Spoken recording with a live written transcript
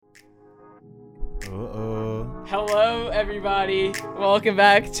Uh-oh. Hello, everybody. Welcome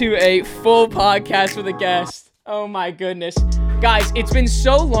back to a full podcast with a guest. Oh my goodness. Guys, it's been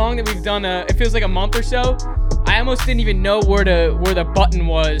so long that we've done it feels like a month or so. I almost didn't even know where the button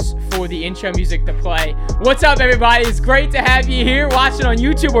was for the intro music to play. What's up, everybody? It's great to have you here watching on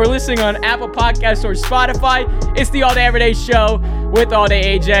YouTube or listening on Apple Podcasts or Spotify. It's the All Day Everyday Show with All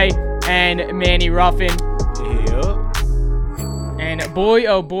Day AJ and Manny Ruffin. Yep. And boy,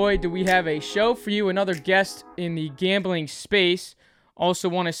 oh boy, do we have a show for you, another guest in the gambling space. Also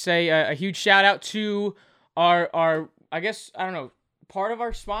want to say a huge shout out to our I guess, I don't know, part of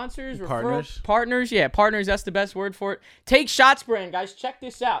our sponsors? Partners, yeah, partners, that's the best word for it. Take Shots brand, guys, check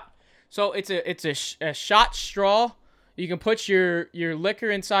this out. So it's a shot straw. You can put your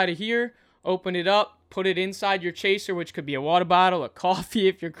liquor inside of here, open it up, put it inside your chaser, which could be a water bottle, a coffee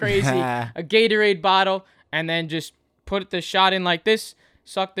if you're crazy, a Gatorade bottle, and then just put the shot in like this,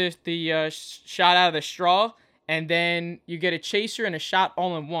 suck the shot out of the straw, and then you get a chaser and a shot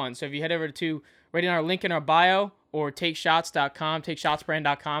all in one. So if you head over to right in our link in our bio or takeshots.com,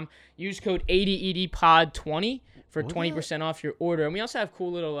 takeshotsbrand.com, use code ADEDPOD20 for 20% off your order. And we also have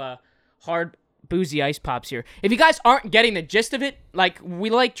cool little hard boozy ice pops here. If you guys aren't getting the gist of it, like, we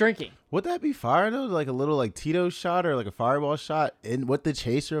like drinking. Would that be fire though? Like a little like Tito shot or like a Fireball shot in with the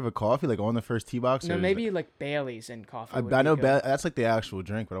chaser of a coffee, like on the first tee box? No, maybe like Bailey's and coffee. I know that's like the actual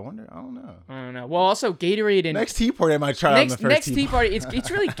drink, but I don't know. Well, also Gatorade and next tea party I might try on the first next tea party. It's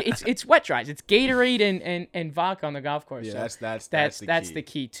really it's wet dries. It's Gatorade and vodka on the golf course. Yeah, so that's the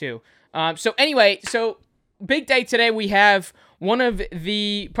key too. So anyway, big day today. We have one of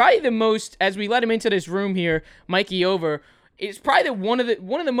probably the most, as we let him into this room here, Mikey Over. It's probably one of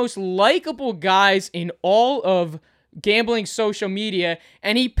the most likable guys in all of gambling social media,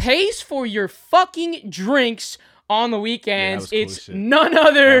 and he pays for your fucking drinks on the weekends. Yeah, it's none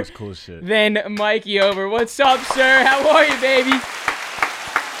other cool than Mikey Over. What's up, sir? How are you, baby?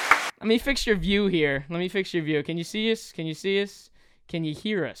 Let me fix your view here. Can you see us? Can you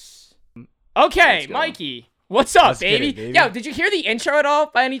hear us? Okay, Mikey. What's up, baby? Yo, did you hear the intro at all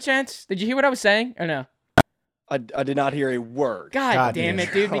by any chance? Did you hear what I was saying or no? I did not hear a word. God damn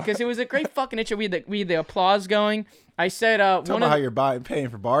it, dude! Because it was a great fucking intro. We had the applause going. I said, Talk about how you're paying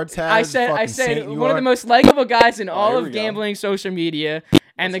for bar tabs. I said one of the most likable guys in all of gambling social media,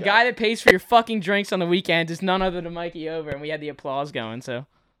 and the guy that pays for your fucking drinks on the weekend is none other than Mikey Over, and we had the applause going. So,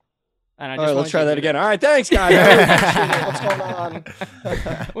 all right, let's try that again. All right, thanks, guys. What's going on?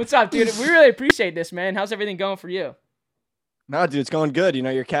 What's up, dude? We really appreciate this, man. How's everything going for you? No, dude, it's going good. You know,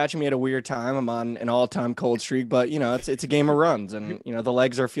 you're catching me at a weird time. I'm on an all-time cold streak, but you know, it's a game of runs, and you know, the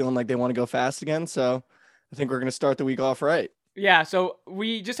legs are feeling like they want to go fast again. So, I think we're gonna start the week off right. Yeah. So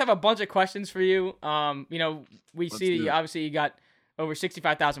we just have a bunch of questions for you. You know, see obviously you got over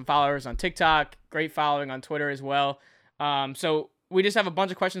 65,000 followers on TikTok, great following on Twitter as well. So we just have a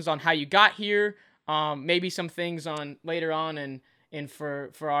bunch of questions on how you got here. Maybe some things on later on, and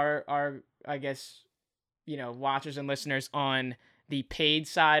for our I guess, you know, watchers and listeners on the paid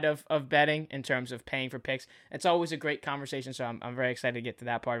side of betting in terms of paying for picks. It's always a great conversation, so I'm very excited to get to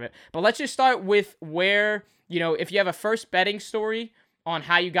that part of it. But let's just start with where, you know, if you have a first betting story on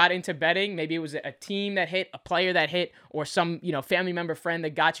how you got into betting, maybe it was a team that hit, a player that hit, or some, you know, family member, friend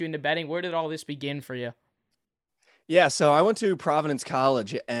that got you into betting. Where did all this begin for you? Yeah, so I went to Providence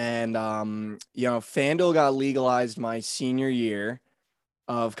College, and you know, FanDuel got legalized my senior year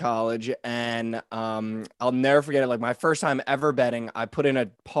of college, and I'll never forget it. Like, my first time ever betting, I put in a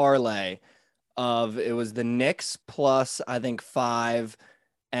parlay of, it was the Knicks plus I think 5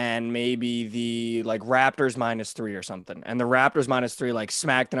 and maybe the like Raptors -3 or something, and the Raptors -3 like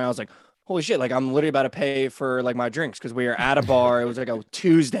smacked, and I was like, holy shit, like I'm literally about to pay for like my drinks, because we were at a bar. It was like a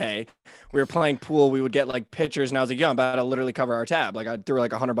Tuesday. We were playing pool. We would get like pitchers, and I was like, yeah, I'm about to literally cover our tab. Like, I threw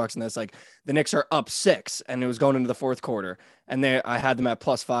like $100 in this. Like, the Knicks are up 6, and it was going into the fourth quarter, and I had them at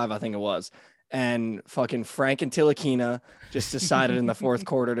 +5, I think it was. And fucking Frank and Tilakina just decided in the fourth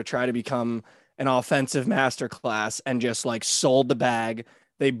quarter to try to become an offensive masterclass and just like sold the bag.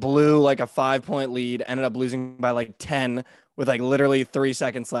 They blew like a 5-point lead, ended up losing by like 10 with like literally 3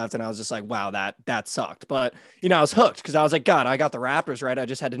 seconds left. And I was just like, wow, that sucked. But, you know, I was hooked, because I was like, God, I got the Raptors right. I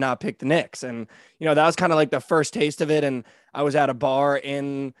just had to not pick the Knicks. And, you know, that was kind of like the first taste of it. And I was at a bar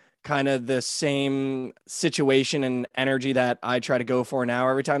in kind of the same situation and energy that I try to go for now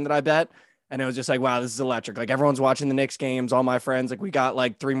every time that I bet. And it was just like, wow, this is electric. Like, everyone's watching the Knicks games. All my friends, like, we got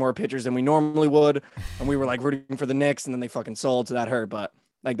like 3 more pitchers than we normally would. And we were like rooting for the Knicks, and then they fucking sold. So that hurt. But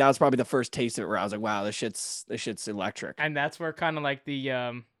like, that was probably the first taste of it, where I was like, wow, this shit's electric. And that's where kind of like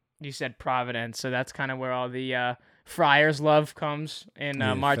the, you said Providence. So that's kind of where all the Friars love comes in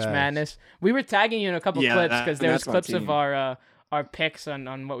March facts. Madness. We were tagging you in a couple clips because there was that's my clips of team. our picks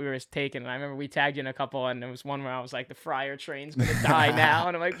on what we were taking. And I remember we tagged you in a couple, and there was one where I was like, the Friar train's gonna die now,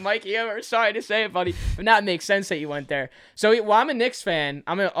 and I'm like, Mikey Over, sorry to say it, buddy, but now it makes sense that you went there. So, well, I'm a Knicks fan.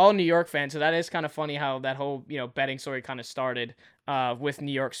 I'm an all New York fan, so that is kind of funny how that whole betting story kind of started with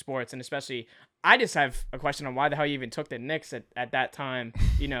New York sports, and especially. I just have a question on why the hell you even took the Knicks at that time.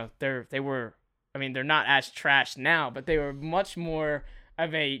 They were. I mean, they're not as trash now, but they were much more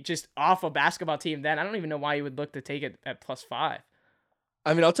of a just awful basketball team then. I don't even know why you would look to take it at +5.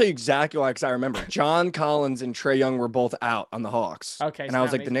 I mean, I'll tell you exactly why, because I remember John Collins and Trae Young were both out on the Hawks. Okay, and so I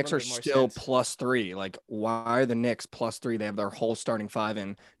was that like, the makes a Knicks are little bit more still sense. +3. Like, why are the Knicks +3? They have their whole starting five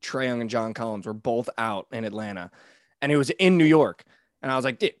in. Trae Young and John Collins were both out in Atlanta, and it was in New York. And I was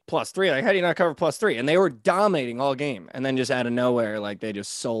like, dude, +3. Like, how do you not cover +3? And they were dominating all game. And then just out of nowhere, like, they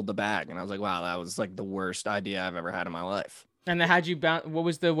just sold the bag. And I was like, wow, that was like the worst idea I've ever had in my life. And then how'd you bounce? What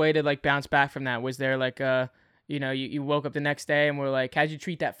was the way to like bounce back from that? Was there like you woke up the next day and were like, how'd you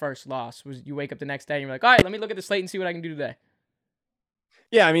treat that first loss? Was you wake up the next day and you're like, all right, let me look at the slate and see what I can do today?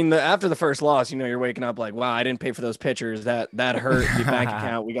 Yeah, I mean, after the first loss, you're waking up like, wow, I didn't pay for those pitchers. That hurt the bank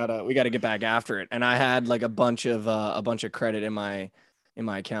account. We gotta get back after it. And I had like a bunch of credit in my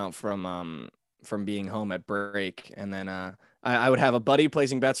account from being home at break. And then I would have a buddy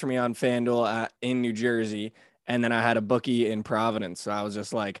placing bets for me on FanDuel in New Jersey, and then I had a bookie in Providence. So I was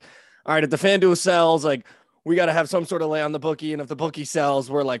just like, all right, if the FanDuel sells, like, we got to have some sort of lay on the bookie, and if the bookie sells,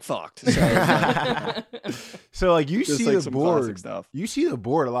 we're like fucked. So, So like you just see like the some classic board, stuff. you see the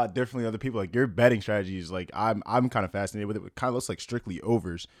board a lot differently than other people. Like your betting strategies, like I'm kind of fascinated with it. It kind of looks like strictly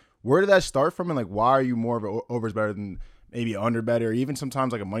overs. Where did that start from, and like why are you more of a overs better than maybe under bet or even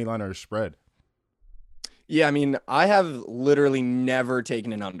sometimes like a money line or a spread? Yeah, I mean, I have literally never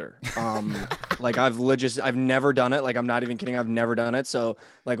taken an under. Like I've never done it. Like I'm not even kidding. I've never done it. So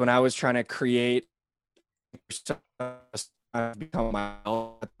like when I was trying to create, I've become my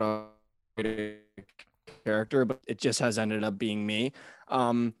own character, but it just has ended up being me.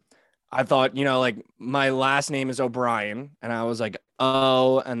 I thought, like my last name is O'Brien, and I was like,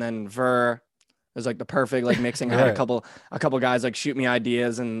 oh, and then Ver. It was like the perfect like mixing. I had a couple guys like shoot me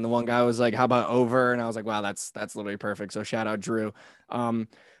ideas, and the one guy was like, "How about over?" And I was like, "Wow, that's literally perfect." So shout out Drew. But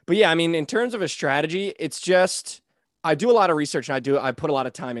yeah, I mean, in terms of a strategy, it's just I do a lot of research and I put a lot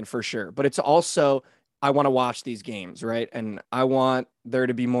of time in for sure. But it's also I want to watch these games, right? And I want there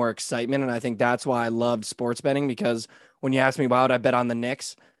to be more excitement, and I think that's why I loved sports betting, because when you asked me why would I bet on the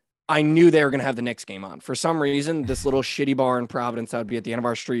Knicks, I knew they were going to have the Knicks game on. For some reason, this little shitty bar in Providence that would be at the end of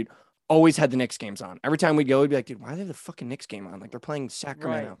our street always had the Knicks games on. Every time we go, we'd be like, dude, why do they have the fucking Knicks game on? Like they're playing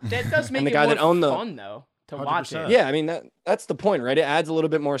Sacramento. Right. That does make And the it guy more that owned the fun though to watch it. 100%. Yeah, I mean that's the point, right? It adds a little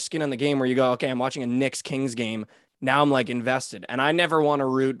bit more skin on the game where you go, okay, I'm watching a Knicks Kings game. Now I'm like invested. And I never want to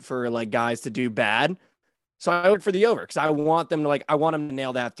root for like guys to do bad. So I root for the over because I want them to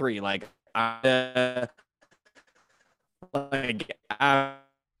nail that three. I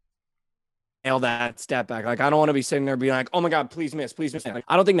nail that step back. Like I don't want to be sitting there being like, oh my God, please miss, please miss. Like,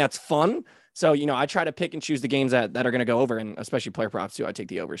 I don't think that's fun. So, I try to pick and choose the games that are going to go over, and especially player props too. I take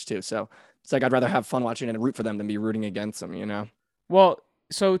the overs too. So it's like, I'd rather have fun watching it and root for them than be rooting against them, Well,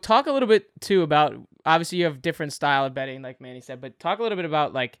 so talk a little bit too about, obviously you have different style of betting, like Manny said, but talk a little bit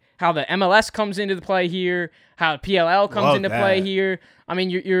about like how the MLS comes into the play here, how PLL comes into play here. I mean,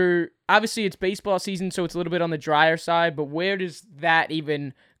 you're obviously it's baseball season, so it's a little bit on the drier side, but where does that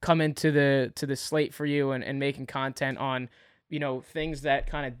even come into the slate for you and making content on, things that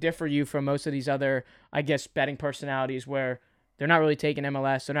kind of differ you from most of these other, I guess, betting personalities where they're not really taking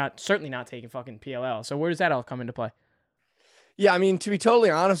MLS, they're certainly not taking fucking PLL. So where does that all come into play? Yeah, I mean, to be totally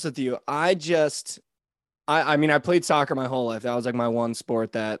honest with you, I mean, I played soccer my whole life. That was like my one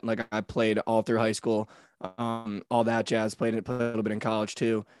sport that like I played all through high school, all that jazz. Played a little bit in college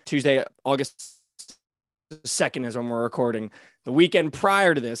too. Tuesday, August 2nd is when we're recording. The weekend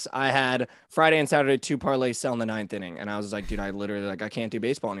prior to this, I had Friday and Saturday 2 parlays sell in the 9th inning, and I was like, dude, I literally I can't do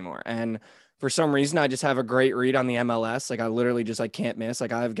baseball anymore. And for some reason, I just have a great read on the MLS. Like I literally just can't miss.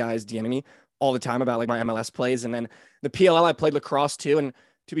 Like I have guys DMing me all the time about like my MLS plays, and then the PLL I played lacrosse too. And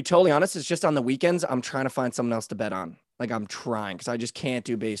to be totally honest, it's just on the weekends I'm trying to find something else to bet on. Like I'm trying because I just can't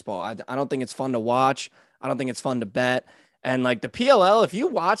do baseball. I don't think it's fun to watch. I don't think it's fun to bet. And like the PLL, if you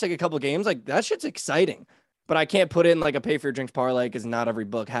watch like a couple games, like that shit's exciting. But I can't put in like a pay for your drinks parlay because not every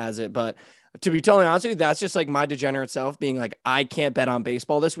book has it. But to be totally honest with you, that's just like my degenerate self being like, I can't bet on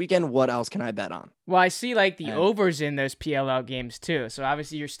baseball this weekend. What else can I bet on? Well, I see like the overs in those PLL games too. So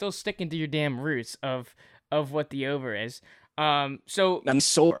obviously you're still sticking to your damn roots of what the over is. So and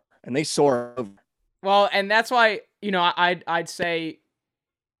they soar over. Well, and that's why, I'd say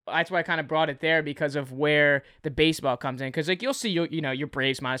that's why I kind of brought it there because of where the baseball comes in. Because like you'll see, your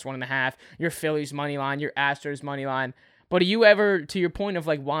Braves -1.5, your Phillies money line, your Astros money line. But are you ever, to your point of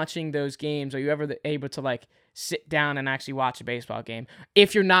like watching those games, are you ever able to like sit down and actually watch a baseball game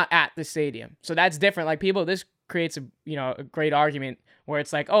if you're not at the stadium? So that's different. Like this creates a great argument where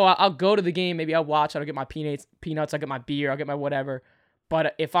it's like, oh, I'll go to the game, maybe I'll watch, I'll get my peanuts, I'll get my beer, I'll get my whatever.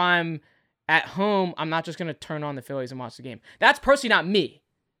 But if I'm at home, I'm not just gonna turn on the Phillies and watch the game. That's personally not me.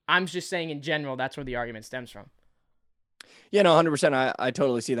 I'm just saying in general, that's where the argument stems from. Yeah, no, 100%. I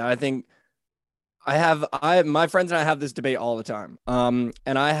totally see that. I think my friends and I have this debate all the time.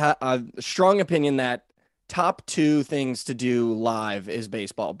 And I have a strong opinion that top 2 things to do live is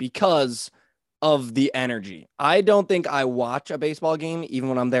baseball because of the energy. I don't think I watch a baseball game even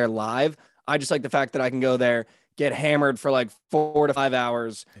when I'm there live. I just like the fact that I can go there, get hammered for like 4 to 5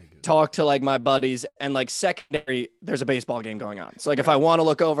 hours, talk to like my buddies, and like secondary, there's a baseball game going on. So like if I want to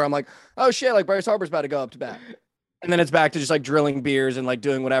look over, I'm like, oh shit, like Bryce Harper's about to go up to bat. And then it's back to just like drilling beers and like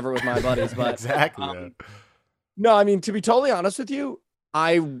doing whatever with my buddies. But exactly. No, I mean, to be totally honest with you,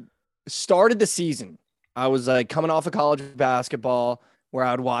 I started the season. I was like coming off of college basketball where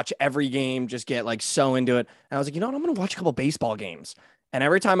I would watch every game, just get like so into it. And I was like, you know what? I'm going to watch a couple baseball games. And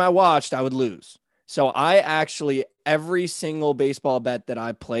every time I watched, I would lose. So I actually, every single baseball bet that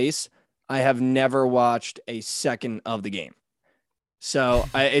I place, I have never watched a second of the game. So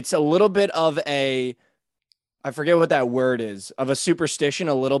it's a little bit of I forget what that word is, of a superstition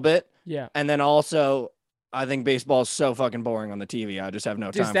a little bit. Yeah. And then also, I think baseball is so fucking boring on the TV. I just have no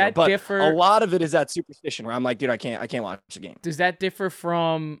time Does that for it. But differ? A lot of it is that superstition where I'm like, dude, I can't watch the game. Does that differ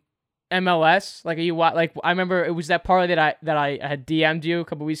from MLS? Like, are you like? I remember it was that parlay that I had DM'd you a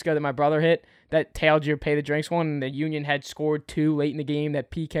couple weeks ago that my brother hit, that tailed your pay the drinks one, and the Union had scored 2 late in the game,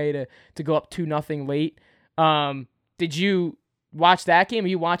 that PK to go up 2-0 late. Did you watch that game? Are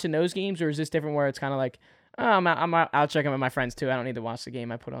you watching those games, or is this different where it's kind of like, oh, I'm out checking with my friends too. I don't need to watch the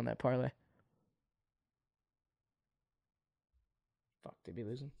game. I put on that parlay. Fuck, did we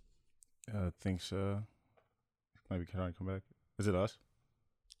lose him? I think so. Might be trying to come back. Is it us?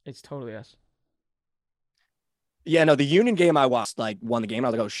 It's totally us. Yeah, no, the Union game I watched, like, won the game. I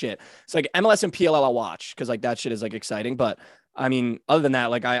was like, oh, shit. It's like MLS and PLL I'll watch because, like, that shit is, like, exciting. But, I mean, other than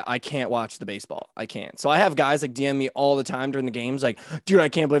that, like, I can't watch the baseball. I can't. So I have guys, like, DM me all the time during the games, like, dude, I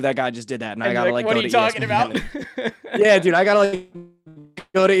can't believe that guy just did that. And I got to, like, what go are you to talking ESPN. about? Yeah, dude, I got to, like,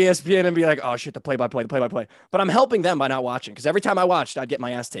 go to ESPN and be like, oh, shit, the play-by-play. But I'm helping them by not watching because every time I watched, I'd get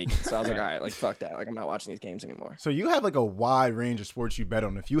my ass taken. So I was like, all right, like, fuck that. Like, I'm not watching these games anymore. So you have, like, a wide range of sports you bet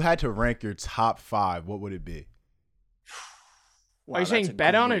on. If you had to rank your top 5, what would it be? Wow, are you saying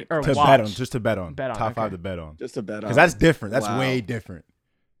bet on it or to watch? bet on? Just to bet on. Bet on, top okay. 5 to bet on. Just to bet on. Because that's different. That's Wow. way different.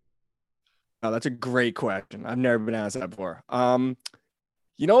 Oh, that's a great question. I've never been asked that before.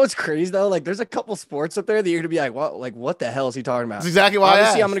 You know what's crazy though? Like, there's a couple sports up there that you're gonna be like, what? Like, what the hell is he talking about? That's exactly why.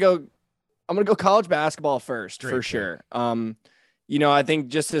 Obviously, I I'm gonna go college basketball first for sure. You know, I think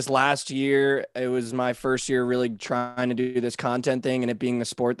just this last year, it was my first year really trying to do this content thing, and it being the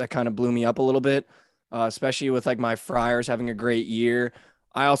sport that kind of blew me up a little bit, especially with like my Friars having a great year.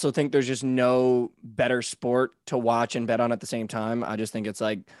 I also think there's just no better sport to watch and bet on at the same time. I just think it's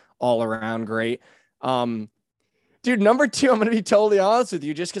like all around great. Dude, number 2, I'm going to be totally honest with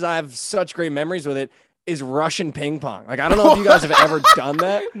you, just because I have such great memories with it, is Russian ping pong. Like, I don't know if you guys have ever done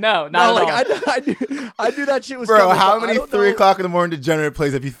that. No, not at like, all. I do that shit with Bro, how many 3 o'clock in the morning degenerate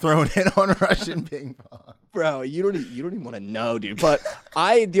plays have you thrown in on Russian ping pong? Bro, you don't even want to know, dude. But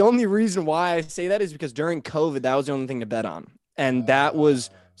the only reason why I say that is because during COVID, that was the only thing to bet on. And that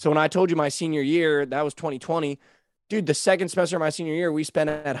was, so when I told you my senior year, that was 2020. Dude, the second semester of my senior year, we spent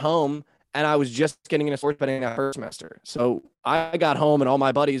at home, and I was just getting into sports betting that first semester. So I got home, and all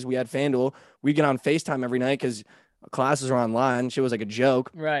my buddies, we had FanDuel. We'd get on FaceTime every night because classes were online. Shit was like a joke.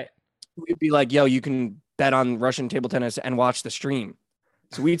 Right. We'd be like, yo, you can bet on Russian table tennis and watch the stream.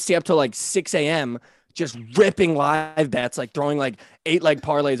 So we'd stay up till like 6 a.m., just ripping live bets, like throwing like 8 leg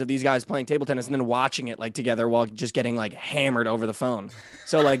parlays of these guys playing table tennis and then watching it like together while just getting like hammered over the phone.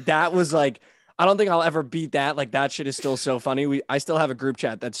 So like that was like, I don't think I'll ever beat that. Like that shit is still so funny. I still have a group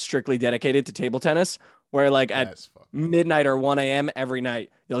chat that's strictly dedicated to table tennis where like at midnight or 1 a.m. every night,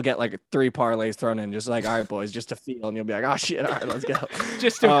 you'll get like 3 parlays thrown in, just like, all right, boys, just to feel. And you'll be like, oh shit, all right, let's go.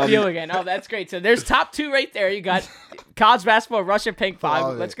 Just to feel again. Oh, that's great. So there's top 2 right there. You got college basketball, Russian ping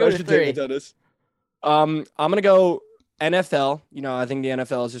pong. Let's go to 3. I'm going to go NFL. You know, I think the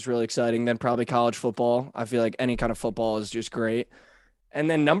NFL is just really exciting. Then probably college football. I feel like any kind of football is just great. And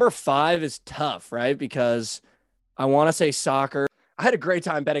then number 5 is tough, right? Because I want to say soccer. I had a great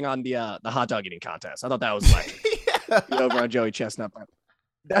time betting on the hot dog eating contest. I thought that was like over on Joey Chestnut.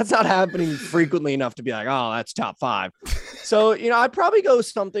 That's not happening frequently enough to be like, oh, that's top 5. So, I'd probably go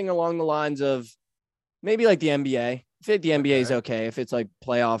something along the lines of maybe like the NBA. I feel like the NBA is okay. If it's like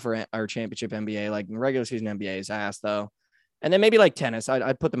playoff or championship NBA, like regular season NBA is ass though. And then maybe like tennis.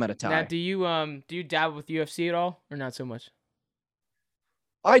 I'd put them at a tie. Now, do you dabble with UFC at all or not so much?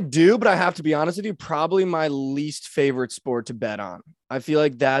 I do, but I have to be honest with you, probably my least favorite sport to bet on. I feel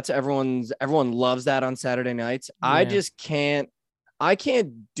like everyone loves that on Saturday nights. Yeah. I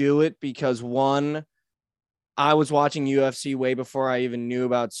can't do it because one, I was watching UFC way before I even knew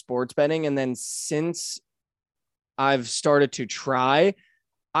about sports betting. And then since I've started to try,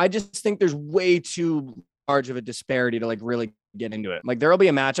 I just think there's way too large of a disparity to like really get into it. Like there'll be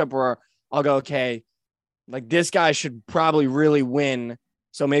a matchup where I'll go, okay, like this guy should probably really win.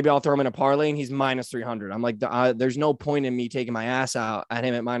 So maybe I'll throw him in a parlay and he's minus 300. I'm like, there's no point in me taking my ass out at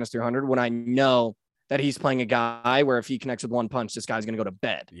him at minus 300 when I know that he's playing a guy where if he connects with one punch, this guy's going to go to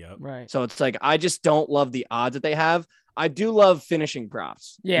bed. Yep. Right. So it's like, I just don't love the odds that they have. I do love finishing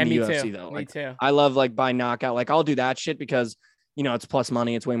props. Yeah, in the me UFC, too. Though. Me like, too. I love like by knockout. Like I'll do that shit because, it's plus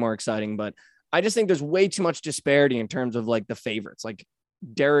money. It's way more exciting. But I just think there's way too much disparity in terms of like the favorites. Like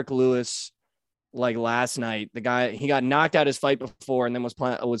Derek Lewis, like last night, the guy, he got knocked out his fight before and then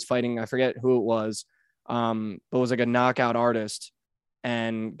was fighting, I forget who it was, but was like a knockout artist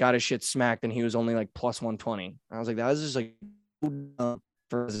and got his shit smacked and he was only like plus 120. I was like, that was just like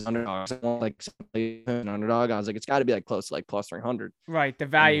for his underdog. I want like an underdog. I was like, it's got to be like close to like plus 300. Right, the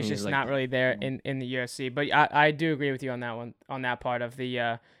value is just like, not really there in the UFC. But I do agree with you on that one, on that part of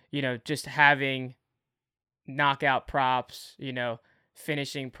the just having knockout props,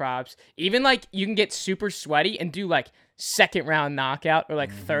 finishing props. Even like you can get super sweaty and do like second round knockout or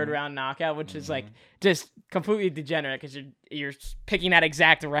like third round knockout, which is like just completely degenerate because you're picking that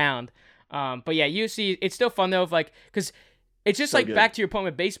exact round. But yeah, UFC, it's still fun though, because it's just so like good. Back to your point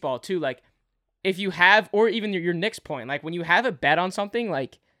with baseball too. Like if you have, or even your Knicks point, like when you have a bet on something,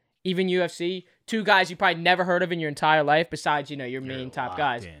 like even UFC, 2 guys you probably never heard of in your entire life besides your main top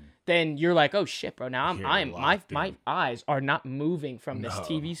guys. Then you're like, oh shit, bro. Now my eyes are not moving from this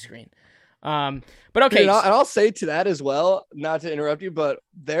TV screen. But okay. Dude, and I'll say to that as well, not to interrupt you, but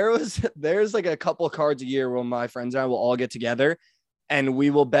there's like a couple of cards a year where my friends and I will all get together and we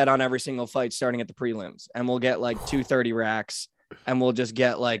will bet on every single fight starting at the prelims and we'll get like 230 racks and we'll just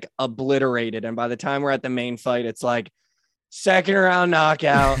get like obliterated. And by the time we're at the main fight, it's like second round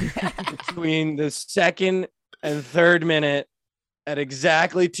knockout between the second and third minute. At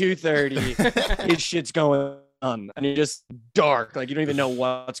exactly 2:30, his shit's going on, and you're just dark. Like you don't even know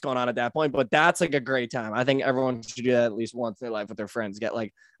what's going on at that point. But that's like a great time. I think everyone should do that at least once in their life with their friends. Get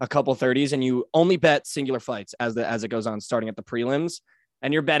like a couple 30s, and you only bet singular fights as it goes on, starting at the prelims,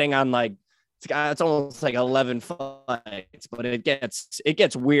 and you're betting on like it's almost like 11 fights. But it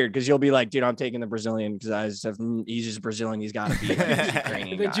gets weird because you'll be like, dude, I'm taking the Brazilian because he's just Brazilian. He's got to be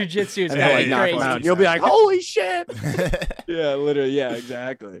the jiu-jitsu is like knock him out. You'll be like, holy shit. Yeah, literally. Yeah,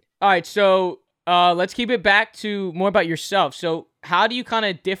 exactly. All right. So let's keep it back to more about yourself. So how do you kind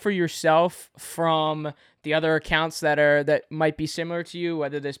of differ yourself from the other accounts that might be similar to you,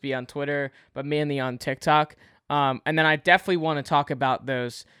 whether this be on Twitter, but mainly on TikTok? And then I definitely want to talk about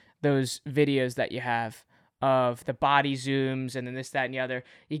those videos that you have of the body zooms and then this, that, and the other.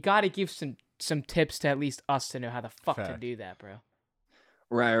 You got to give some tips to at least us to know how the fuck to do that, bro.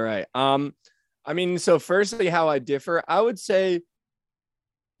 Right. I mean, so firstly, how I differ, I would say,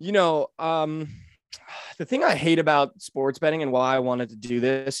 the thing I hate about sports betting and why I wanted to do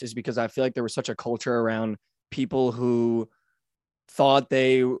this is because I feel like there was such a culture around people who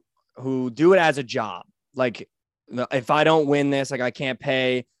who do it as a job. Like if I don't win this, like I can't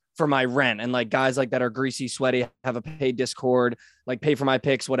pay for my rent, and like guys like that are greasy, sweaty, have a paid Discord, like pay for my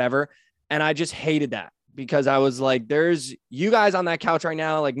picks, whatever. And I just hated that because I was like, there's you guys on that couch right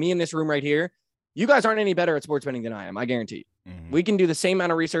now, like me in this room right here. You guys aren't any better at sports betting than I am. I guarantee you. We can do the same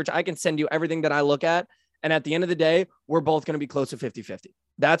amount of research. I can send you everything that I look at. And at the end of the day, we're both going to be close to 50-50.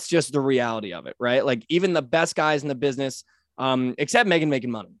 That's just the reality of it, right? Like even the best guys in the business, except Megan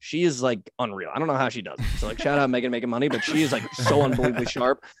making money. She is like unreal. I don't know how she does it. So like shout out Megan making money, but she is like so unbelievably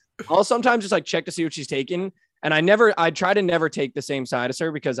sharp. I'll sometimes just like check to see what she's taking. And I try to never take the same side as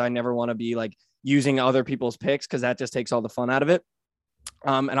her because I never want to be like using other people's picks because that just takes all the fun out of it.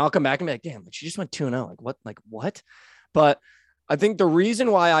 And I'll come back and be like, damn, she just went 2-0. Like what? But I think the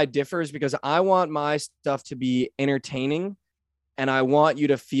reason why I differ is because I want my stuff to be entertaining and I want you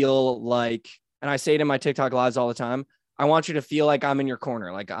to feel like, and I say it in my TikTok lives all the time, I want you to feel like I'm in your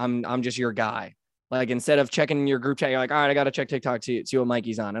corner. Like I'm just your guy. Like instead of checking your group chat, you're like, all right, I got to check TikTok to see what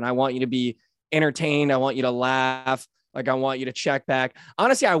Mikey's on. And I want you to be entertained. I want you to laugh. Like I want you to check back.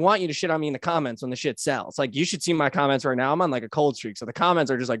 Honestly, I want you to shit on me in the comments when the shit sells. Like you should see my comments right now. I'm on like a cold streak. So the comments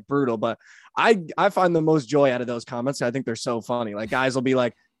are just like brutal, but I find the most joy out of those comments. I think they're so funny. Like guys will be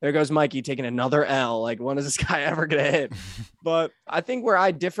like, there goes Mikey taking another L. Like when is this guy ever going to hit? But I think where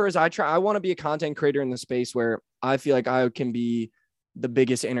I differ is I want to be a content creator in the space where I feel like I can be the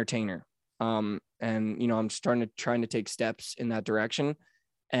biggest entertainer. And I'm trying to take steps in that direction.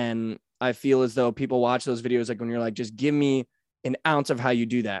 And I feel as though people watch those videos, like when you're like, just give me an ounce of how you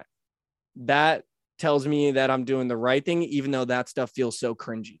do that. That tells me that I'm doing the right thing, even though that stuff feels so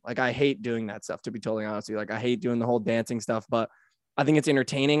cringy. Like I hate doing that stuff, to be totally honest with you. Like I hate doing the whole dancing stuff, but I think it's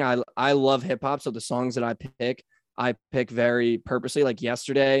entertaining. I love hip hop. So the songs that I pick very purposely. Like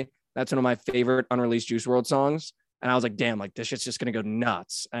yesterday, that's one of my favorite unreleased Juice WRLD songs. And I was like, damn, like this shit's just going to go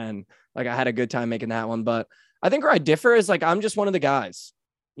nuts. And like, I had a good time making that one. But I think where I differ is like, I'm just one of the guys.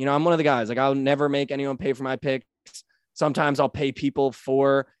 I'm one of the guys. Like I'll never make anyone pay for my picks. Sometimes I'll pay people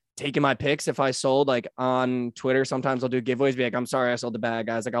for taking my picks. If I sold like on Twitter, sometimes I'll do giveaways, be like, I'm sorry, I sold the bag,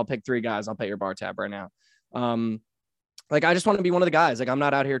 guys. Like I'll pick 3 guys. I'll pay your bar tab right now. Like I just want to be one of the guys. Like I'm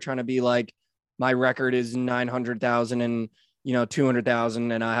not out here trying to be like my record is 900,000 and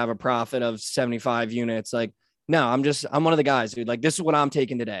 200,000 and I have a profit of 75 units. Like, no, I'm one of the guys, dude. Like this is what I'm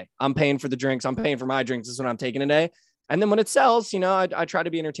taking today. I'm paying for the drinks. I'm paying for my drinks. This is what I'm taking today. And then when it sells, I try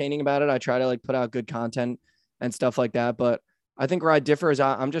to be entertaining about it. I try to like put out good content and stuff like that. But I think where I differ is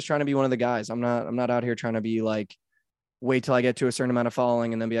I'm just trying to be one of the guys. I'm not out here trying to be like, wait till I get to a certain amount of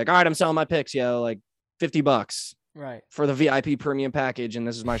following and then be like, all right, I'm selling my picks, like $50 right for the VIP premium package. And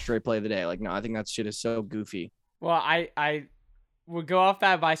this is my straight play of the day. Like, no, I think that shit is so goofy. Well, I would go off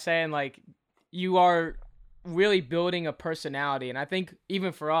that by saying like you are really building a personality. And I think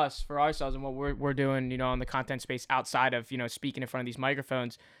even for us, for ourselves and what we're doing, on the content space outside of, speaking in front of these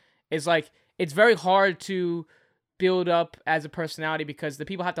microphones is like, it's very hard to build up as a personality because the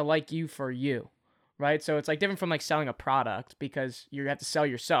people have to like you for you. Right. So it's like different from like selling a product because you have to sell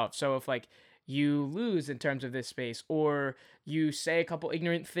yourself. So if like you lose in terms of this space or you say a couple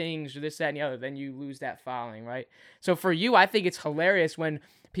ignorant things or this, that, and the other, then you lose that following. Right. So for you, I think it's hilarious when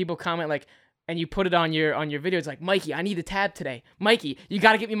people comment like, and you put it on your video, it's like, Mikey, I need a tab today. Mikey, you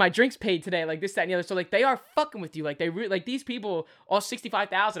got to get me my drinks paid today. Like this, that, and the other. So like they are fucking with you. Like they really, like these people, all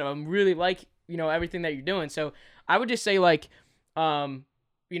 65,000 of them really like, everything that you're doing. So I would just say like,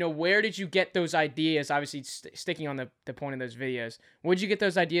 where did you get those ideas? Obviously sticking on the point of those videos, where'd you get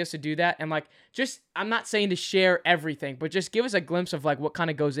those ideas to do that? And like, just, I'm not saying to share everything, but just give us a glimpse of like what kind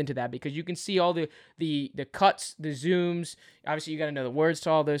of goes into that, because you can see all the cuts, the zooms. Obviously you got to know the words to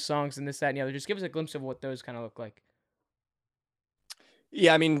all those songs and this, that, and the other. Just give us a glimpse of what those kind of look like.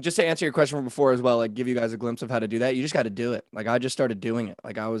 Yeah, I mean, just to answer your question from before as well, like give you guys a glimpse of how to do that. You just got to do it. Like I just started doing it.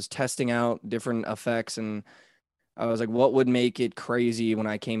 Like I was testing out different effects and I was like, what would make it crazy when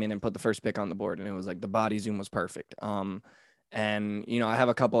I came in and put the first pick on the board? And it was like the body zoom was perfect. And I have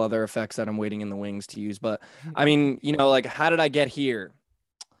a couple other effects that I'm waiting in the wings to use. But I mean, like how did I get here?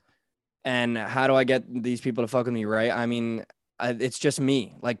 And how do I get these people to fuck with me, right? I mean, it's just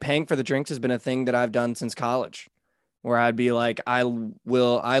me. Like paying for the drinks has been a thing that I've done since college, where I'd be like, I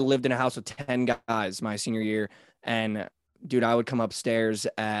lived in a house with 10 guys my senior year. And dude, I would come upstairs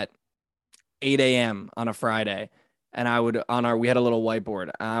at 8 a.m. on a Friday. And we had a little whiteboard.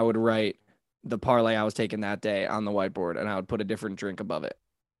 I would write the parlay I was taking that day on the whiteboard, and I would put a different drink above it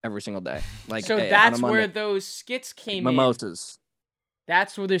every single day. Like, so that's where those skits came Mimosas.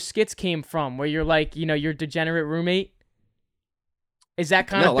 That's where the skits came from, where you're like, your degenerate roommate. Is that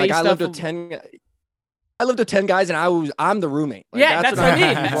kind of based I lived with 10 guys, and I'm the roommate. Like, yeah, that's what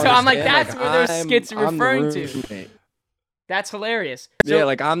I mean. So I'm like, that's where those skits are referring to. That's hilarious. So, yeah,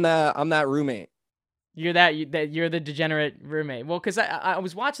 like I'm that roommate. You're the degenerate roommate. Well, because I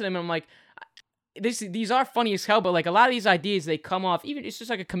was watching them and I'm like, these are funny as hell, but like a lot of these ideas, they come off, even it's just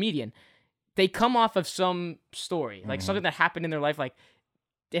like a comedian. They come off of some story, like something that happened in their life. Like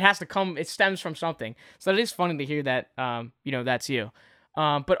it stems from something. So it is funny to hear that, that's you.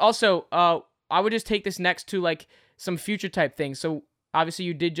 But also, I would just take this next to like some future type things. So obviously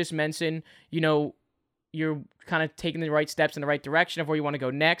you did just mention, you're kind of taking the right steps in the right direction of where you want to go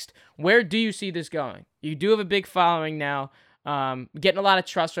next. Where do you see this going? You do have a big following now, getting a lot of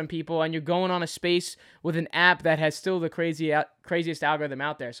trust from people, and you're going on a space with an app that has still the craziest algorithm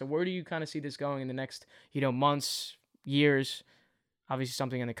out there. So where do you kind of see this going in the next, months, years? Obviously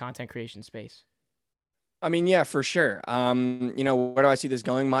something in the content creation space. I mean, yeah, for sure. Where do I see this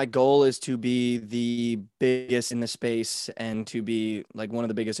going? My goal is to be the biggest in the space and to be like one of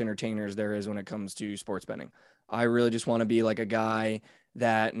the biggest entertainers there is when it comes to sports betting. I really just want to be like a guy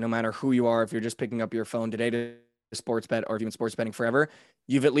that no matter who you are, if you're just picking up your phone today to sports bet or if you've been sports betting forever,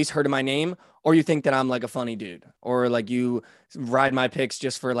 you've at least heard of my name or you think that I'm like a funny dude or like you ride my picks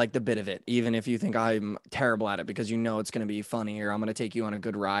just for like the bit of it, even if you think I'm terrible at it because you know it's going to be funny or I'm going to take you on a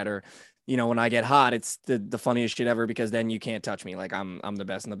good ride or when I get hot, it's the funniest shit ever because then you can't touch me. Like I'm the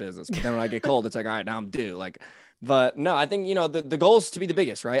best in the business. But then when I get cold, it's like, all right, now I'm due. Like, but no, I think, the goal is to be the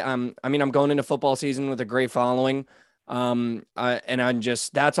biggest, right? I'm going into football season with a great following. That's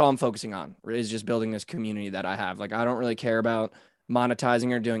all I'm focusing on is just building this community that I have. Like, I don't really care about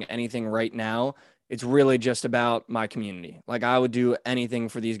monetizing or doing anything right now. It's really just about my community. Like I would do anything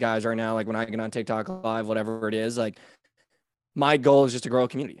for these guys right now. Like when I get on TikTok live, whatever it is, like, my goal is just to grow a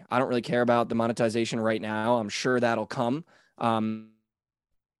community. I don't really care about the monetization right now. I'm sure that'll come.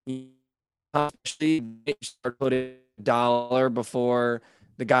 Especially start putting $1 before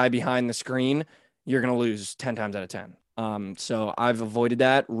the guy behind the screen, you're going to lose 10 times out of 10. So I've avoided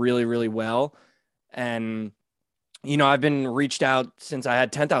that really, really well. And, I've been reached out since I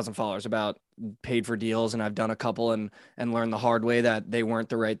had 10,000 followers about paid for deals, and I've done a couple and learned the hard way that they weren't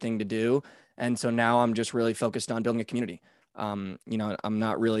the right thing to do. And so now I'm just really focused on building a community. I'm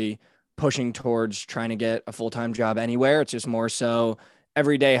not really pushing towards trying to get a full-time job anywhere. It's just more so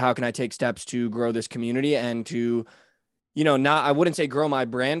every day, how can I take steps to grow this community and to, I wouldn't say grow my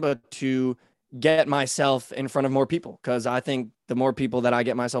brand, but to get myself in front of more people. Cause I think the more people that I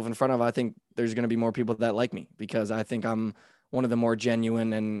get myself in front of, I think there's going to be more people that like me because I think I'm one of the more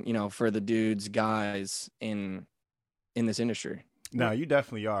genuine and, for the dudes, guys in this industry. No, you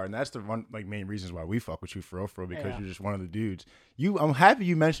definitely are, and that's the one main reasons why we fuck with you for real, because you're just one of the dudes. I'm happy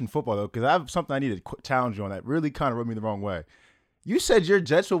you mentioned football though, because I have something I need to challenge you on that really kind of rubbed me the wrong way. You said your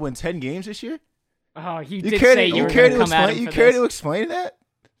Jets will win 10 games this year. Oh, you did say you were going to come at him for You care to explain that?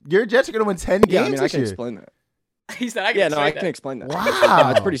 Your Jets are going to win 10 games this year. I can explain that. He said I can. I can explain that.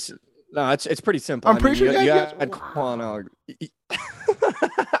 Wow, it's pretty. No, it's pretty simple. I'm pretty sure you had Quan.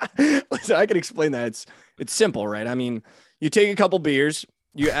 Listen, I can explain that. It's simple, right? I mean, you take a couple beers.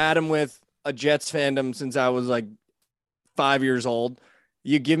 You add them with a Jets fandom since I was like 5 years old.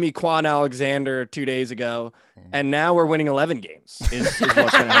 You give me Quan Alexander 2 days ago, and now we're winning 11 games. Is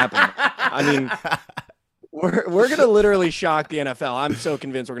what's going to happen. I mean, we're going to literally shock the NFL. I'm so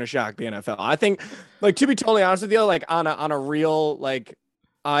convinced we're going to shock the NFL. I think, to be totally honest with you, on a real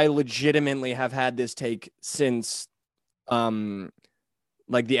I legitimately have had this take since the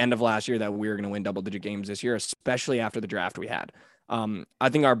end of last year that we were going to win double-digit games this year, especially after the draft we had. I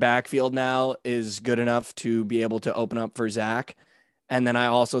think our backfield now is good enough to be able to open up for Zach. And then I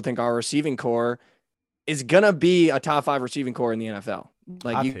also think our receiving core is going to be a top 5 receiving core in the NFL.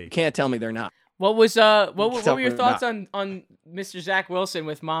 You can't tell me they're not. What were your thoughts on Mr. Zach Wilson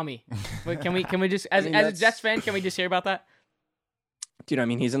with mommy? Can we just, as a Jets fan, can we just hear about that? Dude, I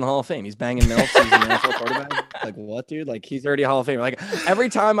mean, he's in the Hall of Fame. He's banging milfs. He's an NFL quarterback. What, dude? He's already a Hall of Famer. Every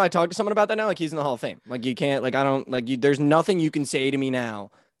time I talk to someone about that now, he's in the Hall of Fame. You can't, I don't, there's nothing you can say to me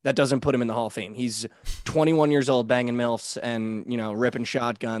now that doesn't put him in the Hall of Fame. He's 21 years old, banging milfs and, ripping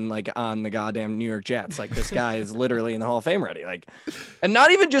shotgun, on the goddamn New York Jets. This guy is literally in the Hall of Fame already. And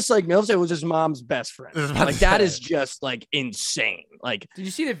not even just, milfs, it was his mom's best friend. That is just, insane. Did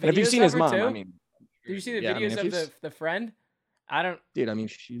you see the videos if you've seen his mom, too? I mean. Did you see the videos of the friend? I don't. Dude, I mean,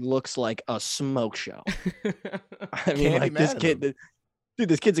 she looks like a smoke show. I mean, this kid,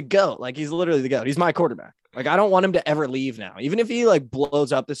 this kid's a goat. He's literally the goat. He's my quarterback. I don't want him to ever leave now. Even if he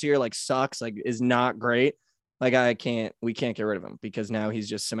blows up this year, sucks, is not great. We can't get rid of him because now he's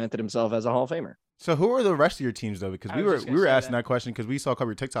just cemented himself as a Hall of Famer. So who are the rest of your teams though? Because we were asking that question because we saw a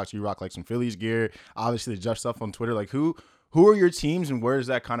couple of your TikToks. You rock some Phillies gear, obviously the Jeff stuff on Twitter. Who are your teams and where does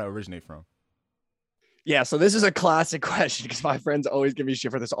that kind of originate from? Yeah, so this is a classic question because my friends always give me shit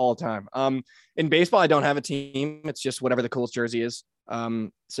for this all the time. In baseball, I don't have a team. It's just whatever the coolest jersey is.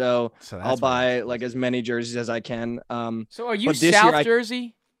 So I'll buy as many jerseys as I can. So are you South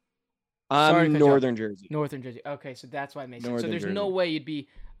Jersey? I'm Northern Jersey. Northern Jersey. Okay, so that's why it makes sense. So there's no way you'd be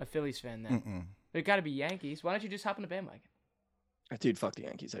a Phillies fan then. There got to be Yankees. Why don't you just hop on the bandwagon? Dude, fuck the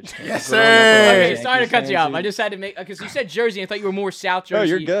Yankees. I just can't. Yes, sir. Okay, sorry to cut you off. I just had to make because you said Jersey. I thought you were more South Jersey. No,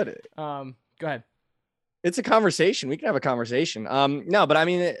 you're good. Go ahead. It's a conversation. We can have a conversation. No, but I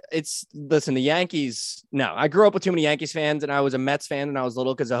mean, listen, the Yankees. No, I grew up with too many Yankees fans, and I was a Mets fan when I was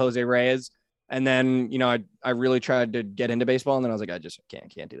little because of Jose Reyes. And then, I really tried to get into baseball, and then I was like, I just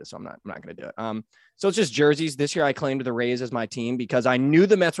can't do this. So I'm not going to do it. So it's just jerseys. This year, I claimed the Rays as my team because I knew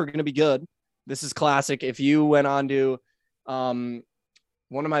the Mets were going to be good. This is classic. If you went on to one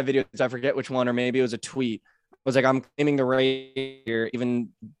of my videos, I forget which one, or maybe it was a tweet, was like, I'm claiming the Rays here, even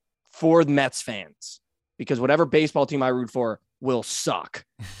for Mets fans, because whatever baseball team I root for will suck.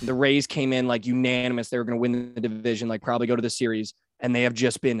 The Rays came in like unanimous. They were going to win the division, like probably go to the series, and they have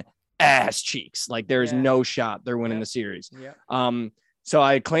just been ass cheeks. Like there's no shot they're winning the series. So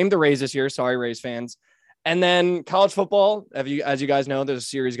I claimed the Rays this year. Sorry, Rays fans. And then college football, as you guys know, there's a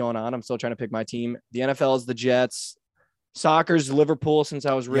series going on. I'm still trying to pick my team. The NFL is the Jets. Soccer's Liverpool since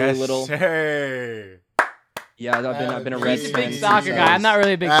I was really little. Sir. Yeah, I've been a Reds He's a fan. big soccer guy. I'm not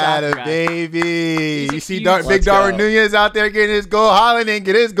really a big soccer guy. Baby. You see huge- Big Darwin Nunez out there getting his goal. Holland didn't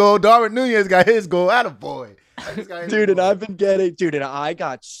get his goal. Darwin Nunez got his goal. Attaboy. Dude, and I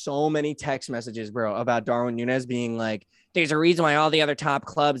got so many text messages, bro, about Darwin Nunez being like, there's a reason why all the other top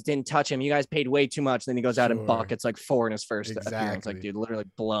clubs didn't touch him. You guys paid way too much. Then he goes out and buckets like 4 in his first appearance. Like, dude, literally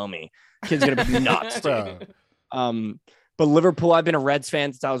blow me. Kid's going to be nuts, dude. But Liverpool, I've been a Reds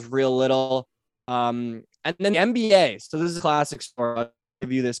fan since I was real little. And then the NBA. So this is a classic story. I'll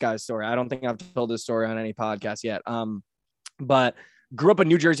give you this guy's story. I don't think I've told this story on any podcast yet. But grew up a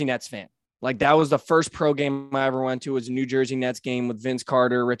New Jersey Nets fan. Like that was the first pro game I ever went to, was a New Jersey Nets game with Vince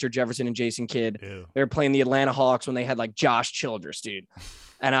Carter, Richard Jefferson, and Jason Kidd. Ew. They were playing the Atlanta Hawks when they had like Josh Childress, dude.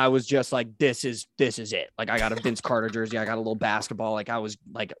 And I was just like, this is it. Like I got a Vince Carter jersey. I got a little basketball. Like I was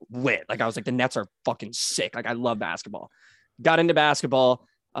like lit. Like I was like, the Nets are fucking sick. Like I love basketball. Got into basketball.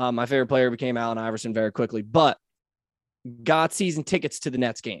 My favorite player became Allen Iverson very quickly, but got season tickets to the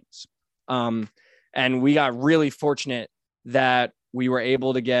Nets games. And we got really fortunate that we were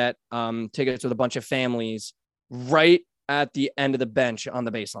able to get tickets with a bunch of families right at the end of the bench on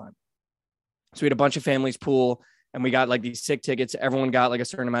the baseline. So we had a bunch of families pool, and we got like these sick tickets. Everyone got like a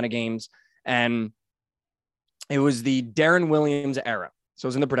certain amount of games, and it was the Darren Williams era. So it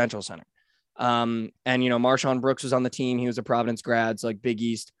was in the Prudential Center. And, you know, Marshawn Brooks was on the team. He was a Providence grad, so like Big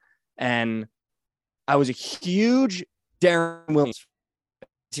East. And I was a huge Darren Williams.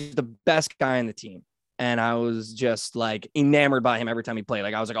 He's the best guy in the team. And I was just like enamored by him every time he played.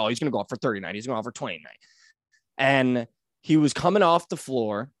 Like I was like, oh, he's going to go off for 30 night. He's going off for 20 night. And he was coming off the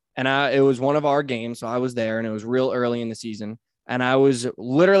floor, and it was one of our games. So I was there, and it was real early in the season. And I was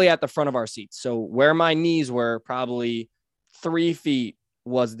literally at the front of our seats. So where my knees were, probably 3 feet,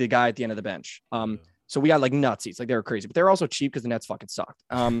 was the guy at the end of the bench. So we got like nut seats. Like they were crazy, but they were also cheap because the Nets fucking sucked.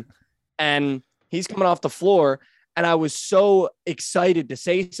 And he's coming off the floor, and I was so excited to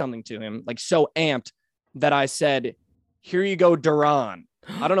say something to him, like so amped, that I said, here you go, Duran.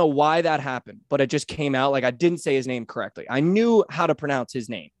 I don't know why that happened, but it just came out. Like I didn't say his name correctly. I knew how to pronounce his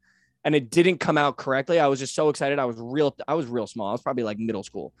name, and it didn't come out correctly. I was just so excited. I was real small. I was probably like middle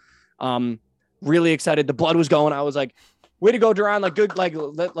school. Really excited. The blood was going. I was like, way to go, Duran. Like good. Like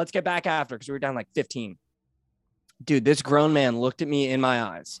let's get back after, because we were down like 15. Dude, this grown man looked at me in my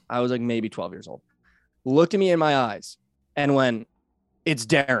eyes. I was like maybe 12 years old. Looked at me in my eyes and went, it's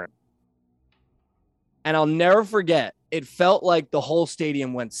Darren. And I'll never forget, it felt like the whole